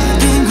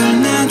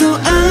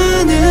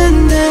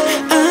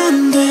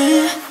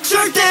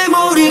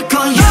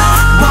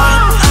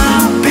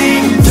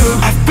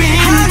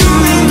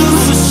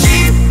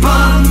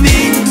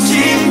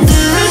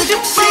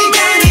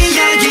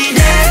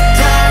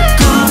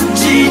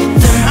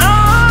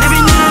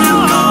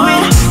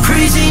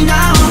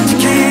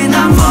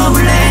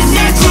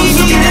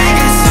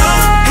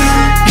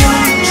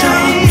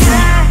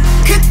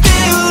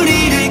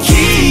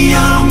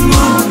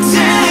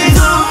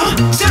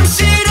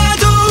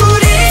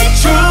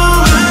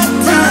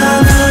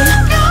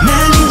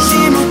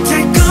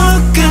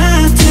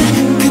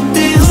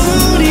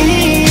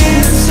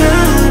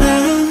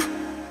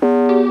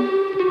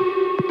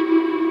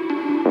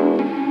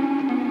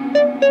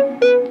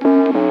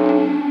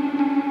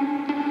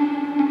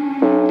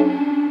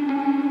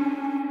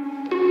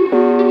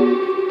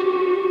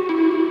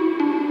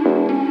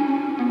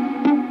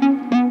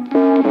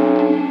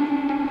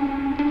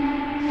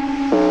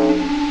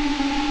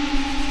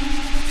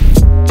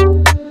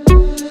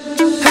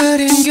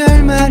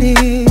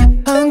말이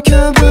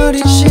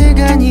엉켜버린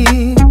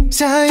시간이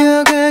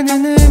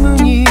쌓여가는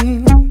의문이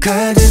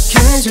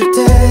가득해질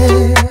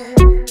때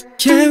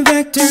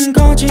계획된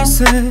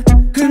거짓에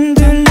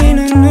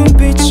흔들리는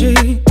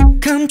눈빛이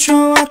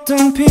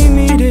감춰왔던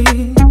비밀이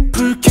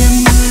붉게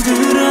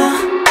물들어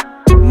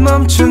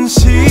멈춘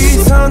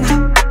시선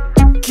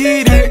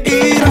길을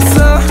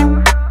잃었어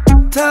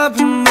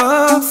답은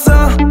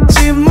없어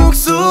침묵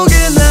속에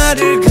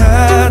나를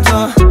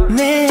가둬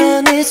내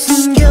안에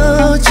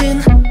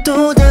숨겨진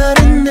또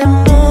다른 내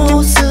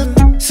모습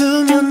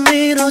수면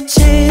위로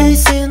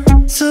치신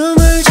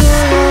숨을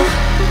줘요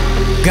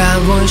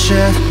Got one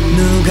shot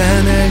누가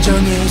날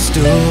정해서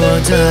do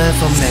or die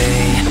for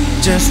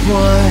me Just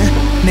one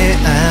내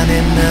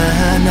안에 나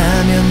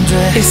하나면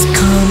돼 It's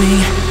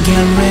coming get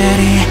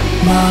ready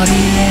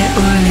머리에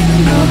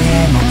울리는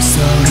너의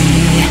목소리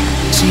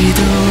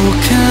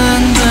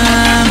지독한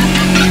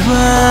밤이 와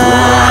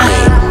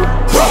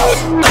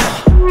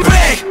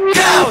Break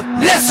out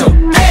내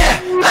속에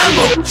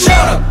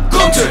안목처럼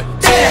꿈틀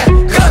때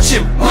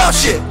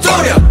거침없이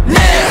도려내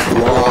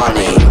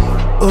Warning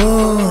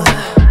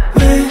왜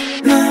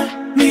날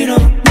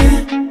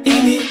밀어내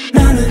이미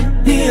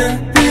나는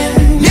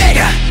미안해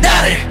내가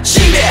나를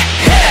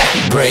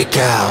지배해 Break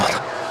out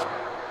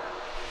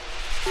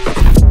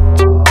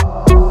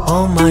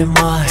Oh my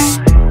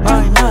mind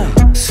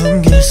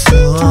숨길 수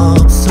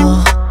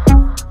없어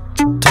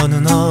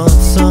더는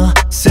없어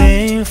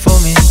Sing for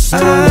me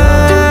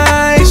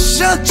I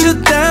shut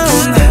you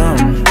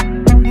down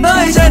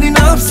너의 자리는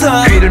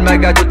없어 귀를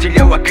막아도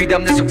들려와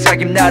끝없는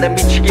속삭임 나를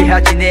미치게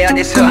하지 내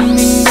안에서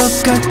꿈인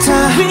것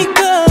같아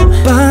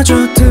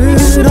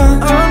빠져들어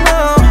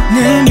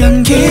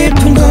내면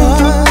깊은 곳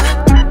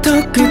더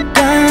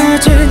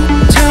끝까지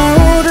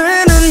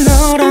타오르는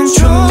너란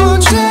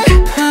존재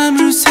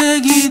밤을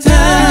새기다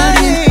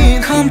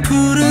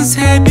검푸른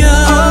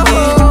새벽이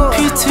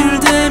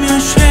비틀대며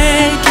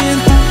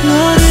shaking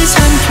너를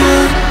삼켜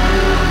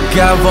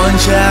Got one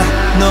shot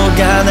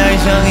너가 날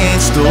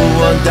정해서 do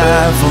or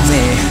die for me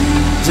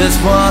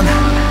Just one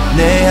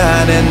내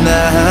안에 나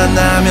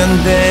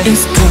하나면 돼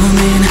It's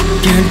coming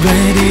get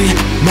ready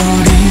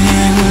머리에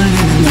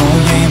울리는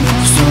너의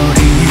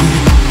목소리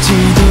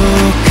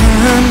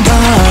지독한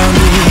밤이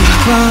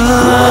와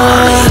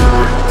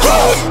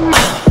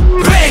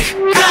Break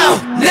out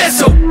내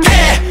속에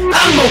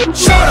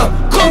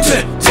악몽처럼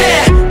꿈틀 때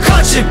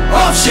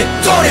거침없이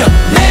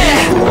도려내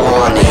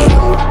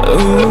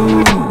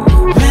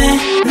왜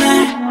날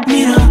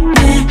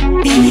밀어내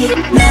이미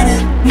나는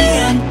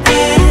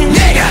미안해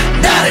내가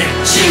나를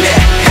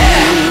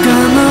지배해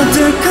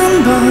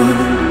까마득한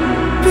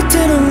밤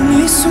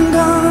비태로운 이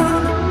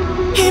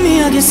순간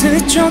희미하게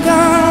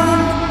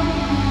스쳐가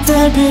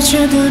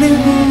달빛에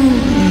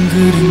드리운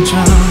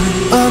그림자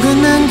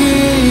어긋난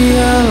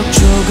기억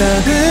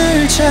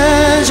조각을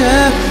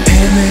찾아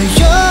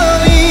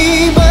헤매여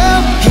이 밤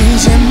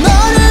이제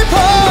너를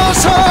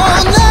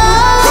벗어나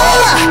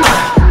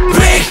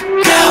Break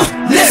out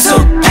내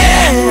속에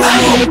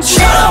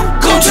악몽처럼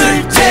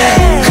꿈틀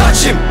때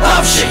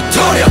거침없이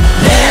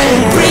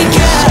도려내 Break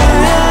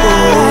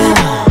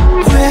out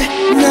왜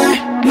날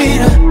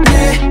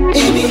밀어내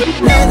이미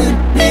나는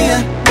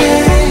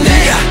미안해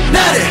내가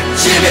나를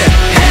지배해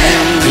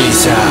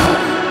Peace out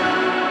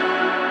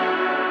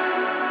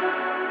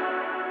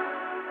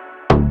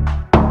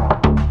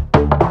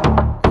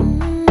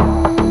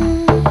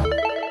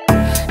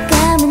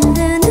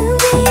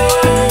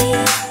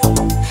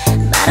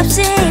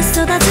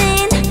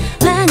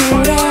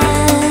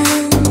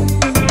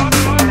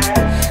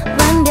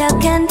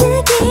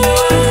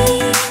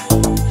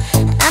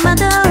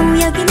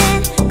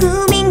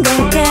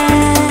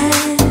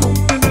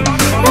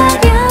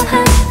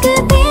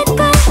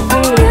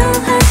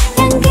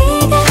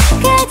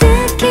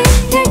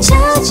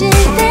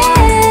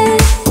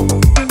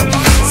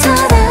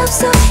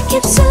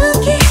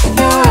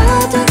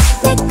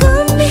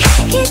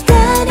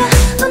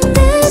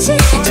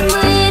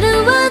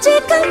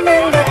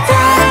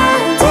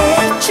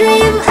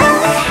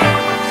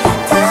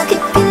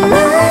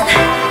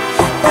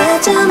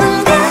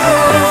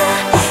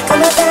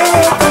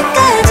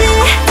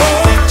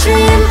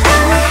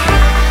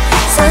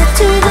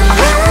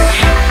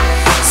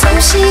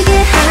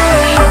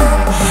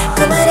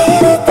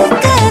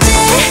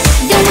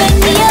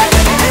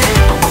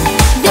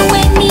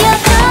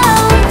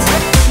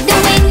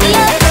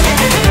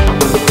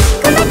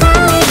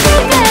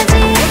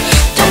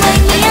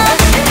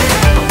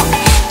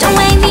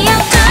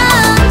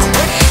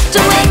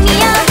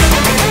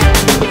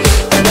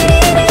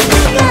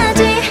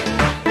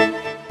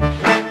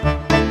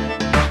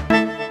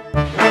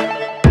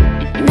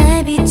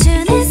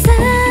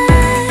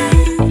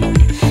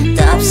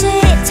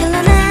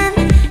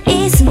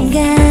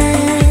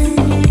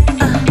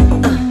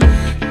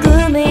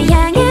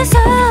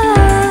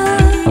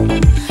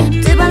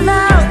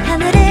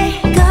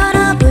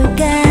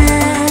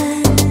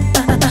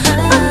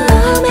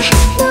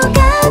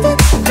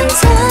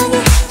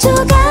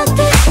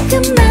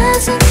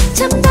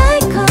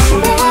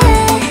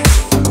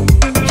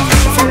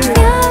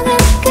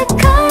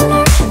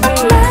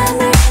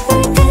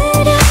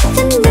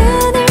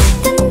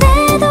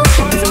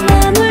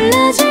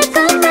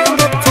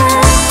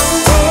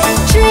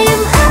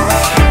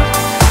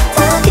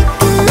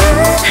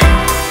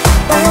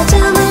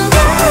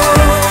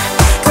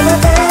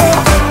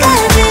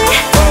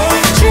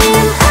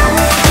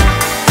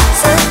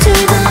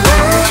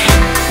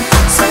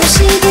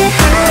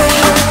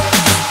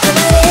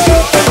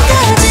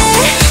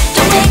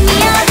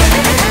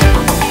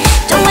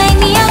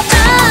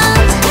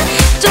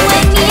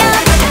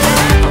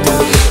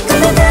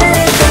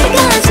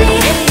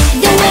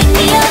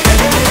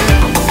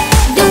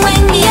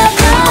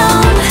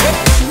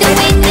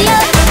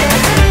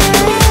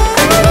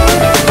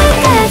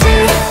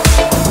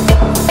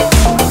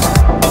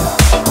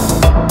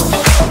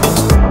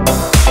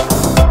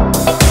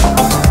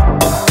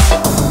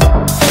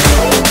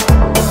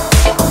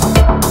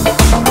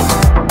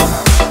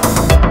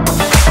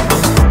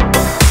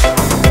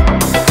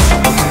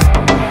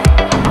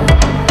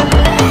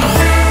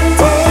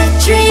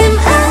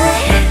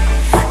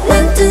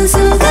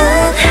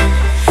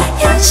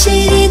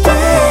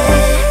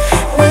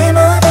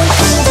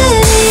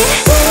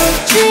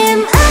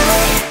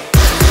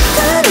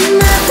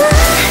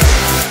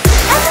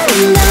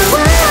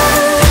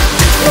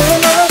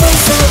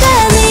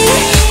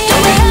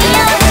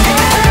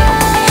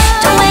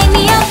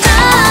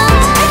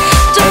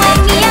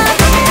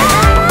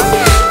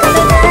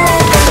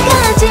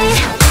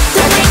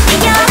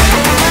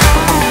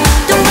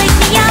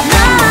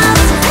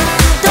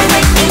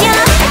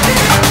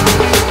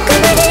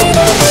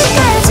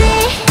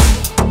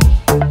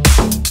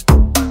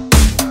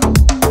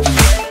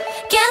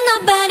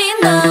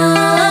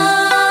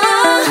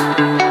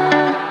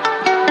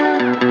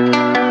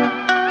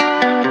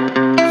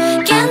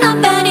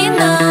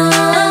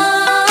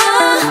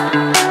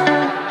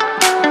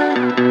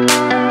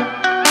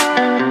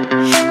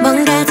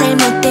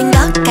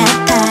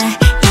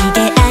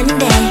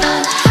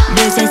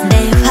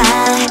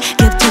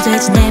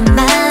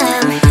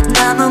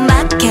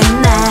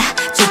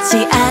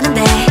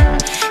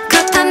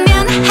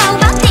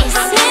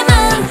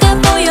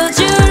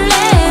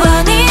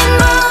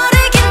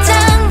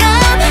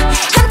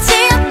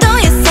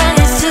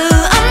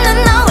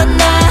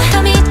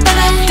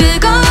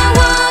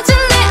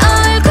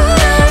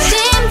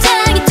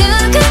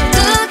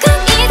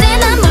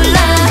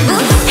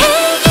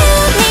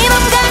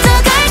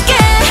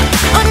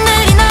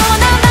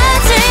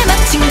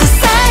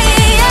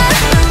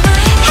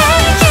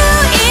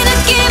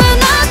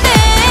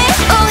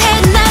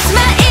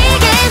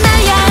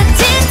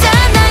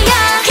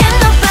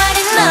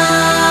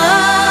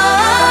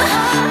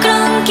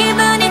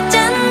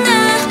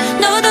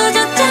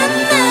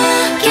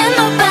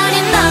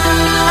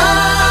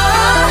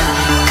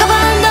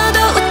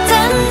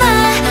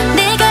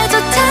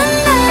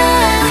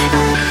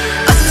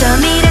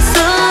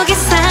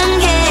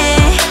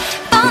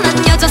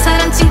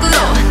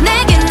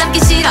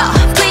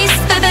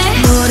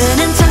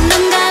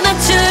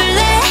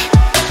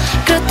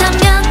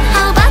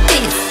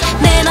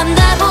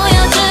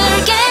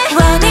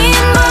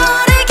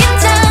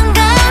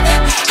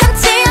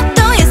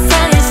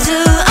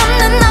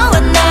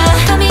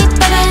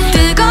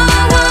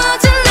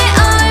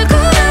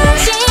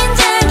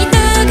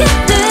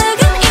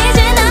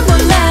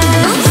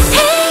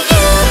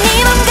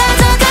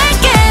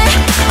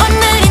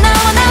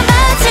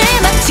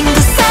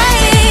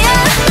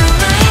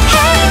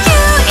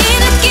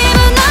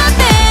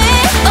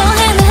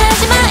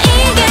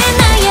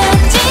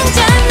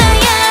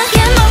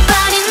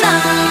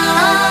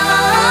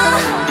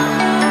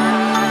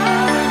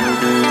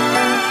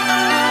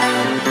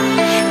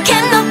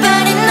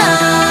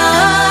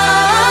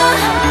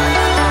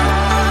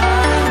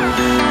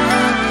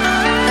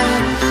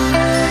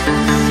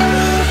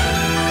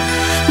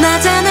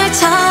낮에 널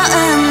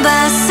처음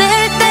봤을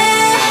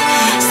때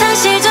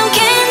사실 좀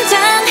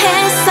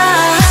긴장했어.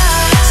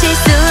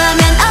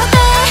 실수하면 어때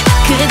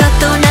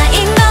그것도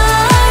나인걸.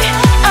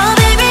 Oh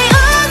baby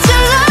would you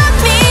love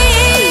me.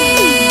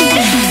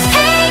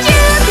 Hey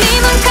you 네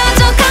맘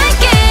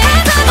가져갈게.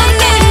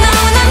 오늘은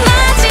너나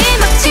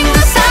마지막 친구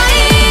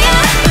사이야.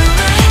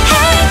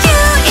 Hey you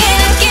이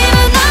느낌은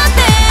어때.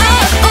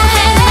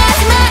 오해는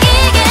하지마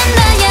이게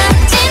나야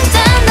진짜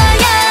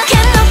너야.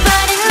 Can't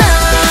nobody know.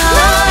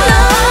 No no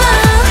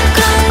no.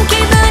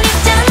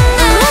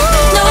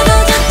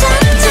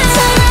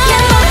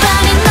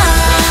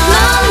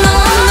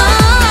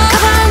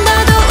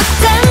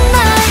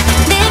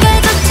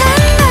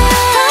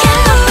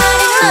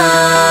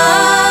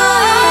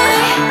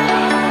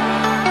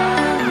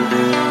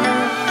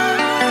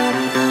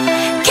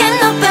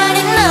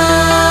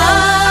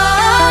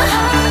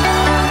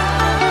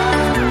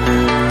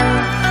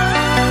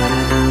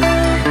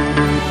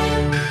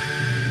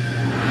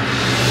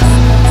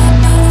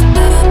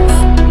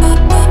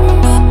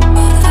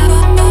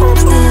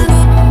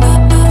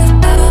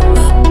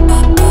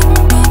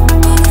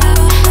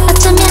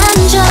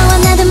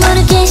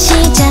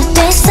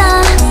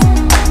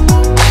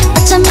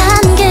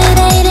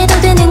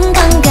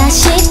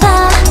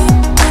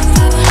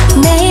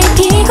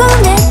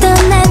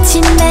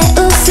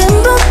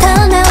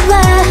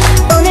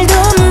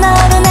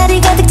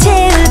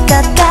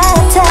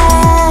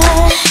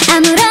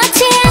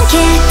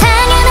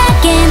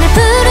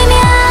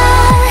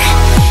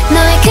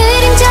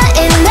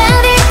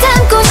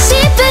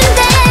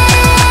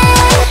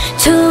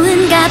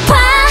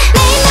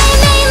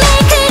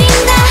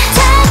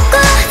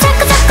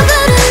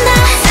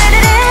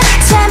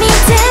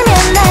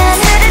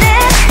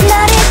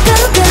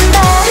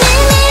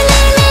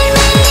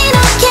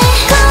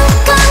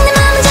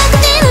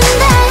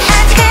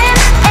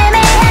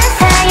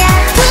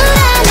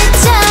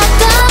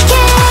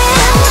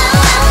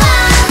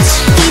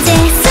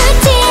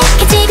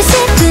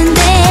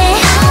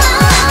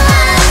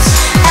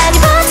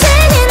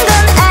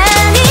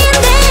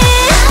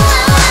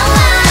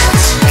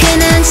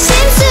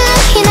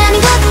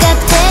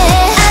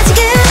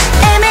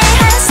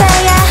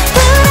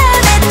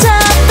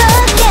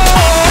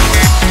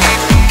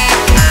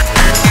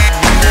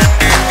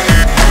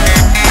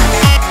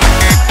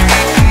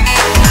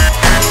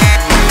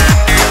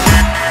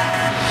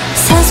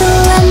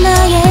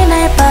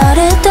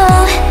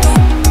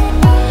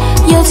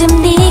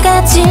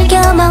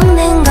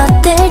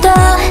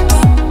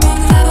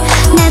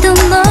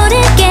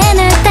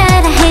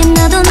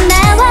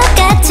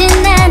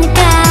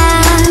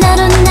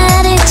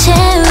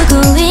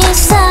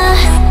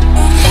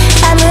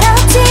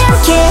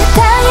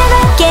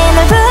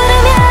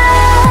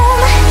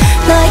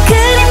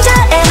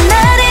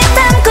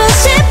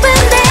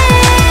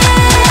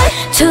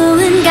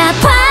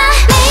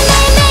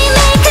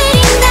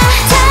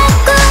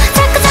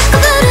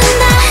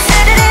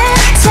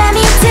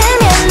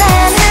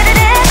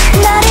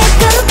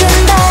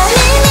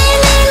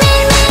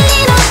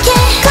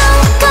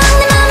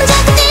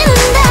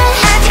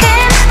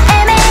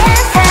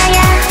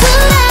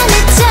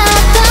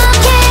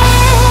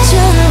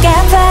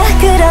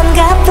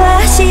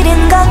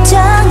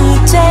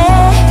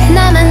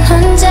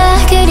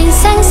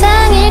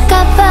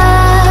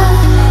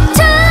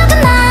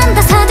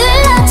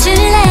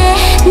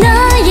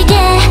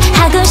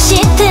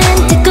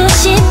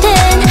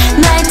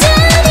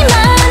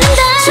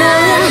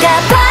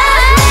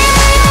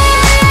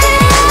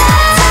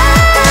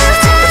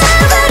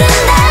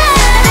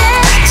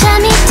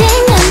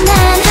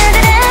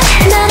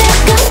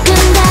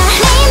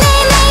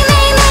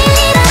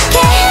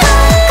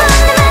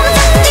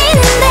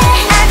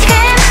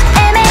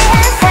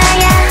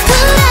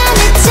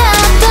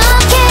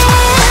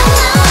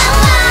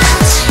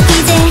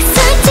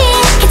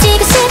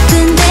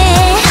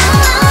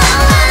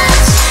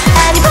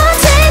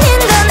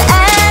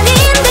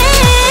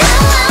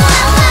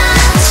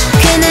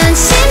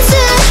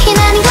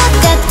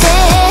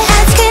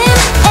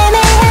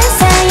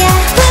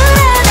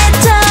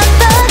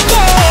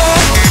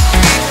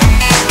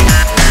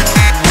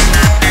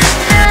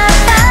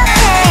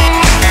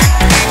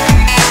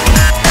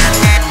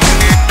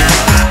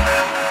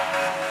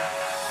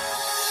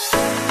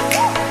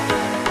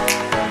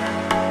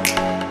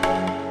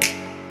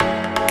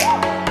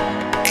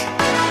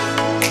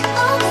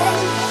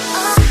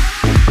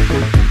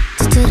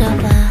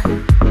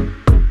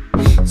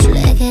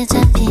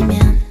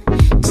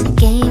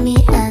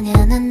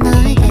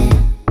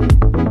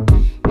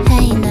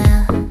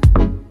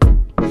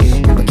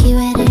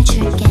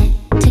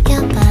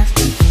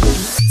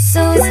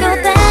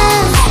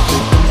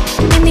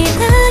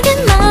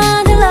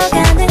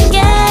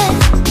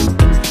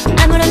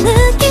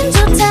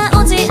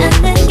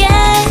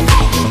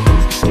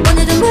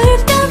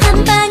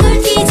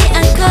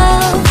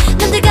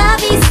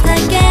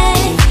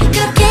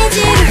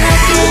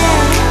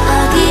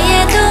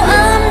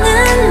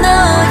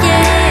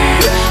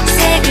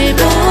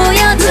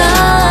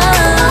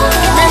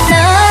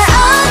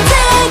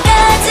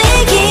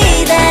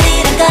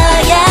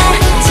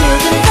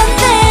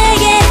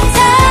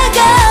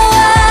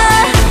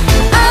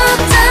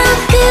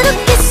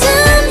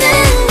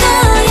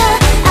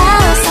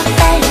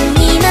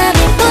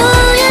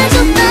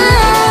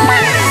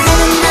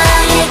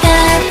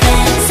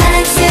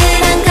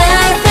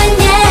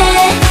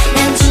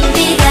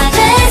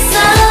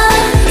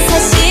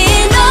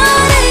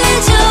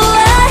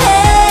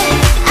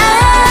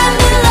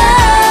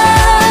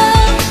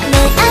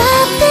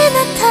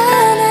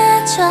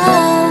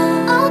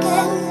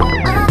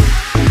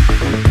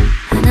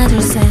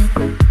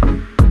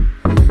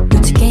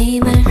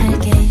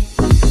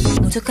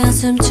 잠깐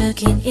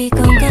숨죽인 이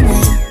공간에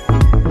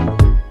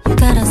You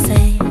gotta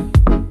say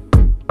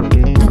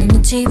너는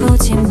눈치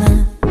보지마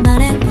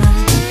말해봐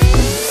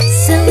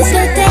숨쉴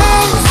때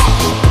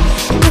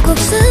꼭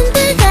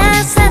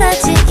숨들가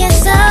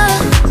사라지겠어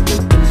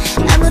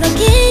아무런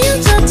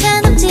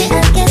기운조차 남지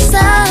않겠어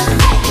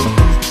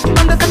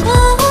완벽한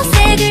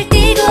보호색을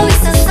띠고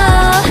있었어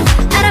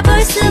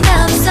알아볼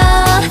수가 없어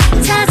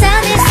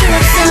찾아낼 수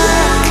없어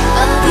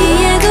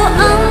어디에도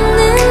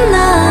없는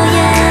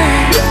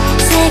너의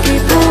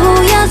색을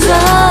보여줘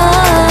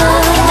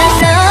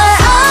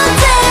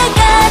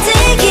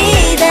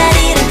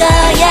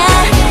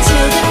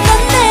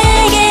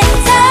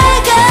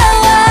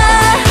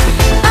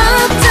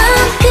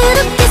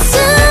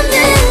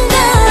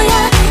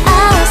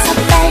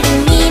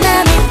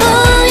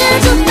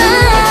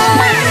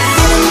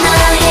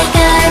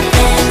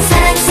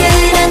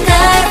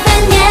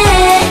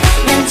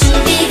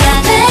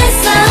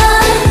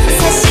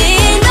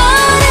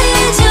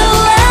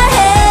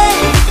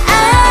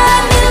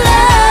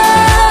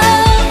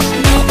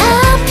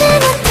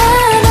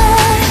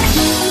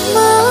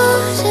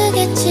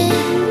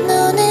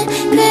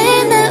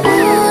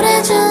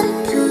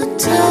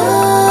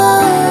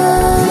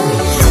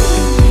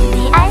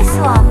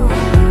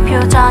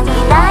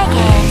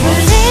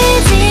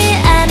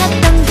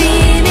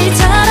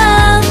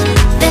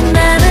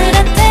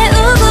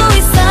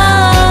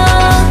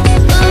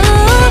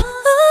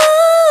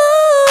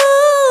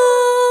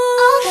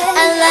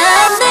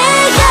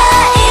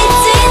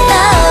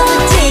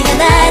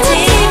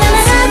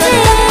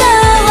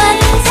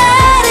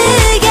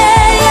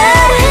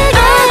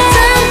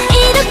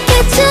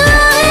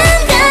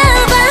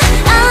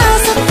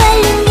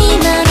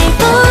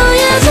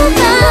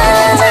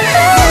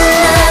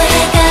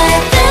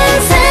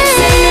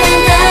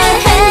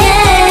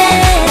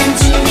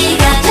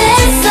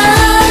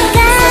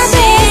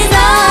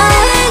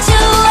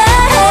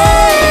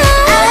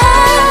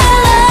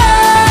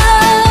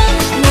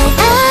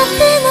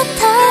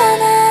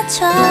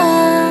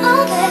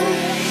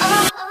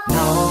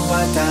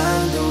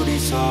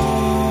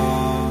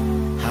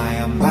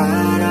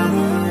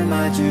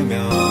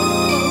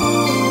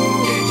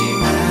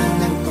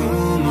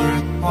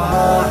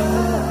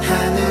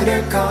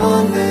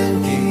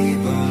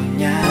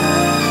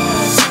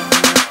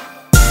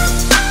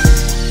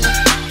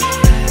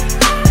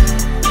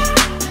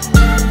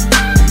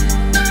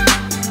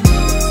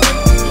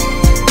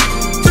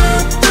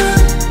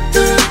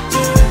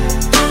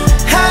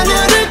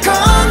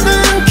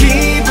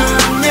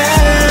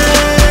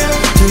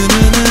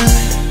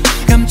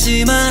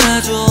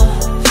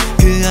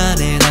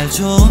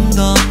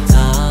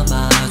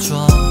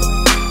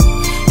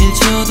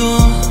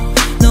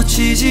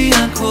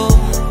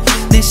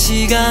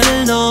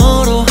시간을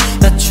너로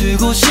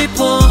맞추고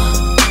싶어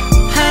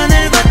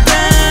하늘과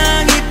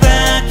땅이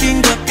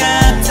바뀐 것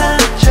같아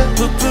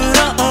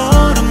부풀어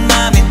오른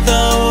맘이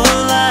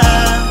떠올라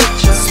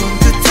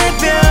손끝에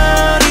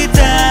별이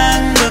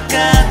닿은 것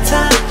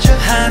같아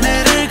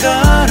하늘을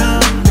걸어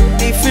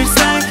It feels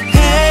like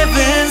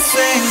heaven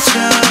sent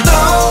you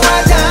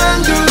너와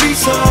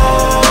단둘이서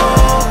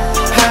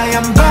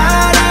하얀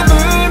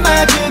바람을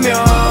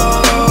맞으며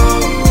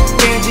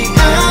깨지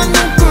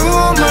않는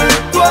꿈을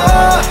꿔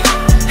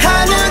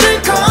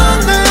하늘을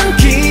걷는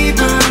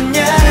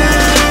기분이야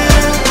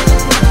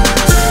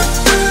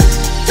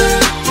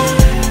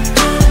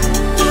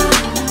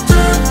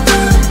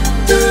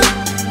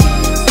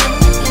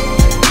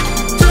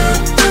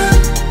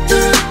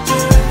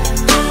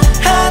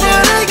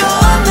하늘을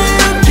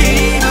걷는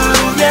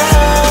기분이야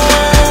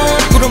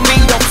구름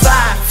위로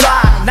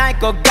fly 날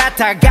것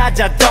같아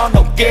가자 더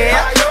높게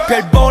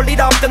별 볼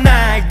일 없던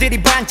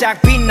날들이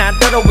반짝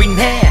빛나도록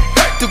인해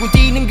두근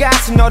뛰는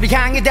가슴 너를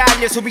향해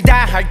달려 소리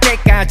다할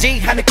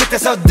때까지 하늘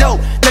끝에서도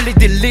널리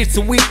들릴 수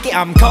있게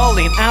I'm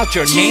calling out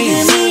your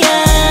name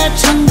지금이야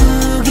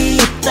천국이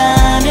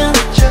있다면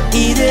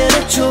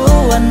이대로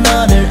좋아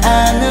너를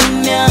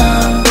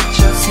안으면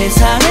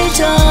세상을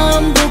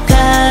전부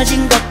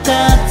가진 것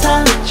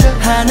같아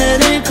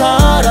하늘을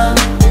걸어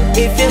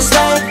It feels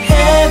like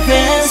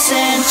heaven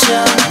sent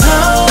you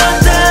너와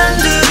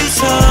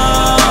단둘이서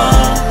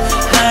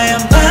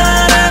하얀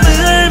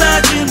바람을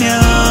맞으며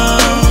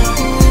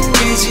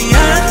깨지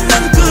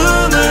않는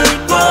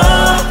꿈을 꿔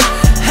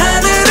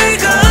하늘을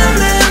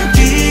걷는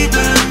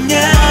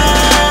기분이야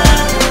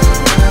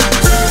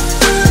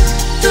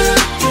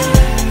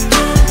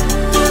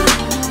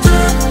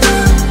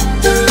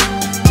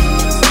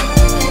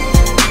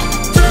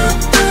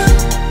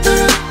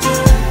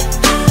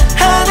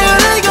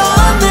하늘을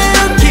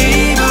걷는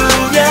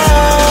기분이야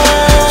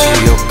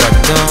지옥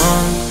같던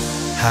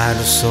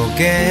하루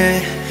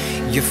속에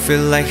You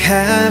feel like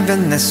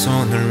heaven 내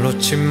손을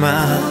놓지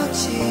마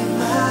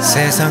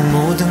세상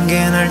모든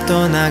게 날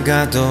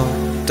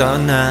떠나가도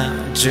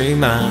떠나지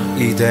마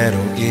이대로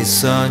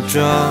있어줘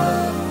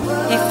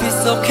If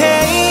it's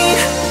okay,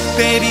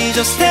 baby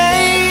just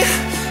stay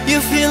You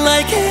feel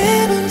like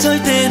heaven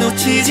절대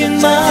놓치지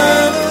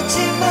마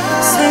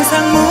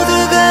세상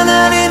모두가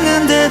날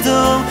잊는데도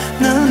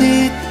널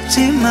잊지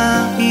잊지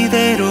마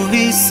이대로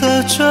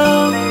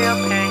있어줘 내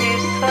옆에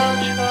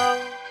있어줘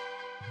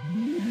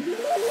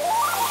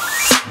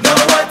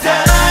너와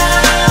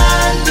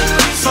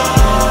단둘이서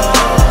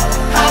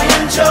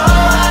하얀 저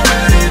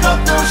하늘을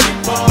걷고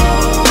싶어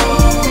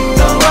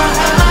너와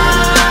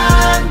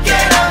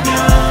함께라면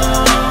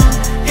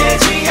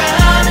깨지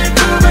않을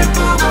꿈을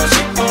꾸고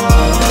싶어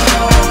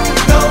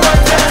너와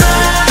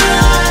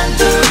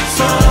단둘이서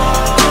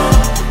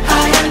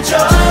하얀 저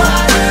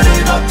하늘을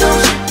걷고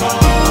싶어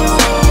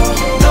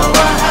너와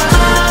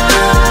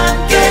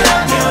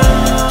함께라면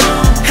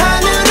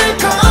하늘을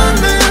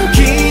걷는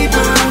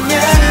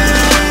기분이야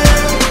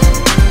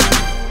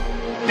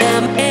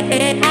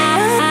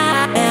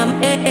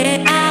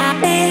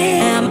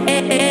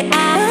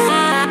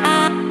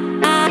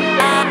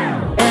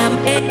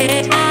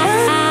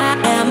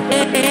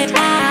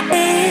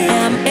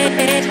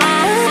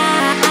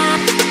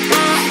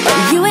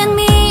You and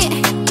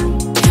me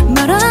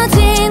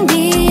멀어진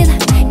빛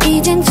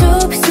이젠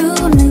좁히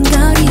숨는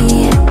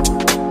거리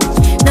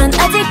넌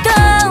아직도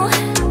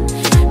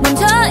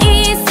멈춰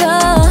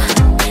있어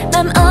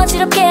맘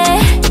어지럽게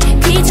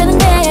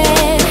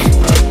귀찮은데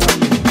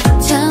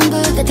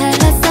전부 다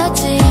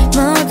달랐었지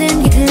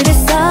모든 게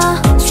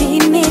그랬어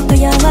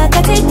취미도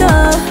영화까지도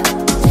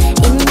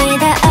이미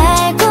다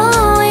알고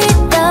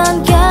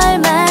있던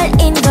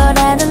결말인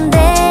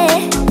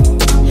거라던데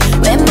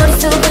왜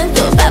머릿속은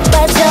또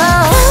바빠져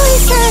더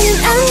이상은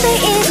안 돼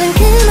이젠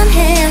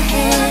그만해야 해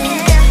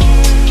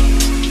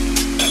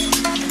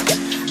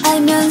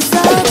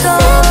알면서도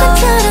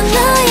슬픔처럼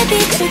너의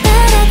빛을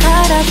따라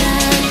걸어가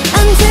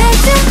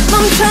언제쯤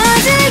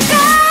멈춰질까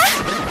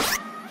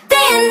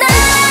Day and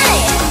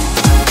night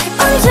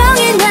온종일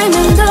날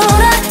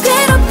맴돌아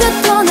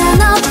괴롭혀도 난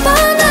up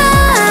all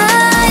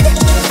night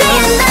Day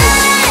and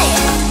night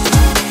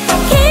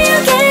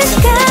기억의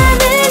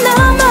시간을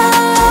넘어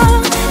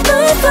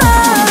move on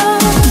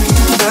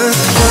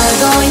We're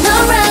going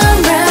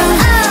around, round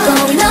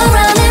Going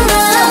around and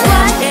round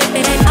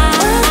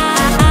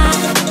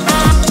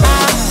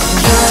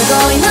We're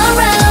going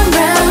around,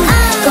 round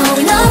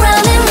Going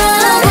around and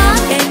round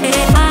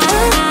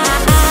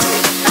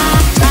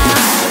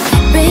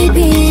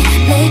Baby,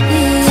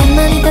 baby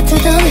맘이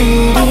다투던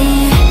우리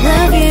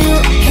Love you,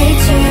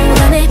 hate you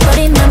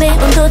변해버린 맘의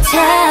온도차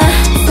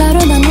서로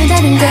너무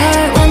다른 걸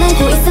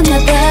원하고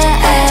있었나봐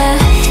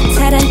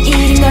사랑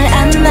일인 걸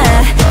아마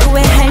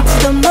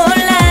후회할지도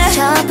몰라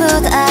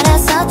전부 다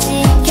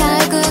알았었지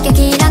결국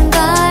얘기란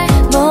걸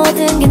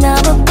모든 게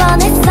너무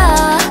뻔했어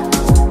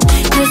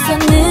그래서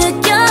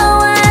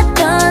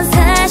느껴왔던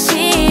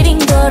사실인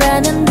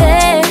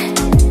거라는데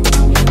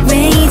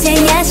왜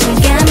이제야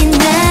실감이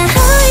나 더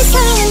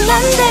이상은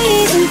안 돼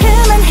이젠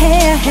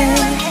그만해야 해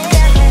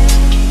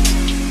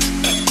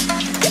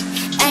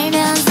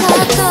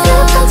알면서도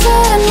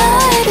습관처럼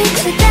너의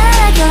빛을 따라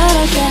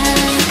걸어가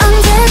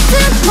언제쯤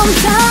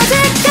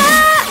멈춰질까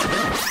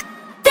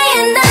Day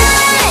and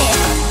night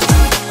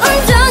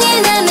온종일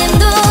날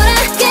맴돌아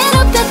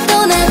괴롭혀도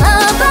난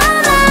up all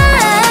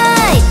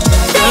night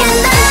Day and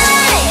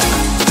night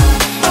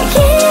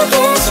기억의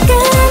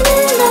시간을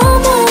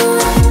넘어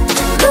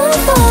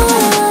move on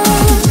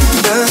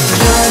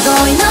We're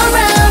going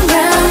around,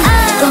 round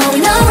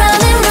Going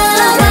around and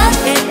round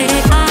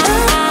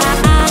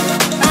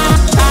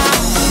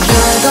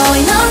We're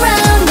going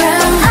around,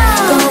 round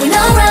Going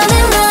around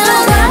and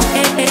round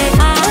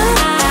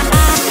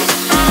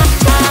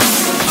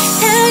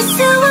닿을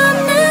수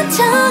없는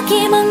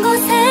저기 먼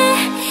곳에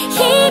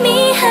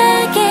희미한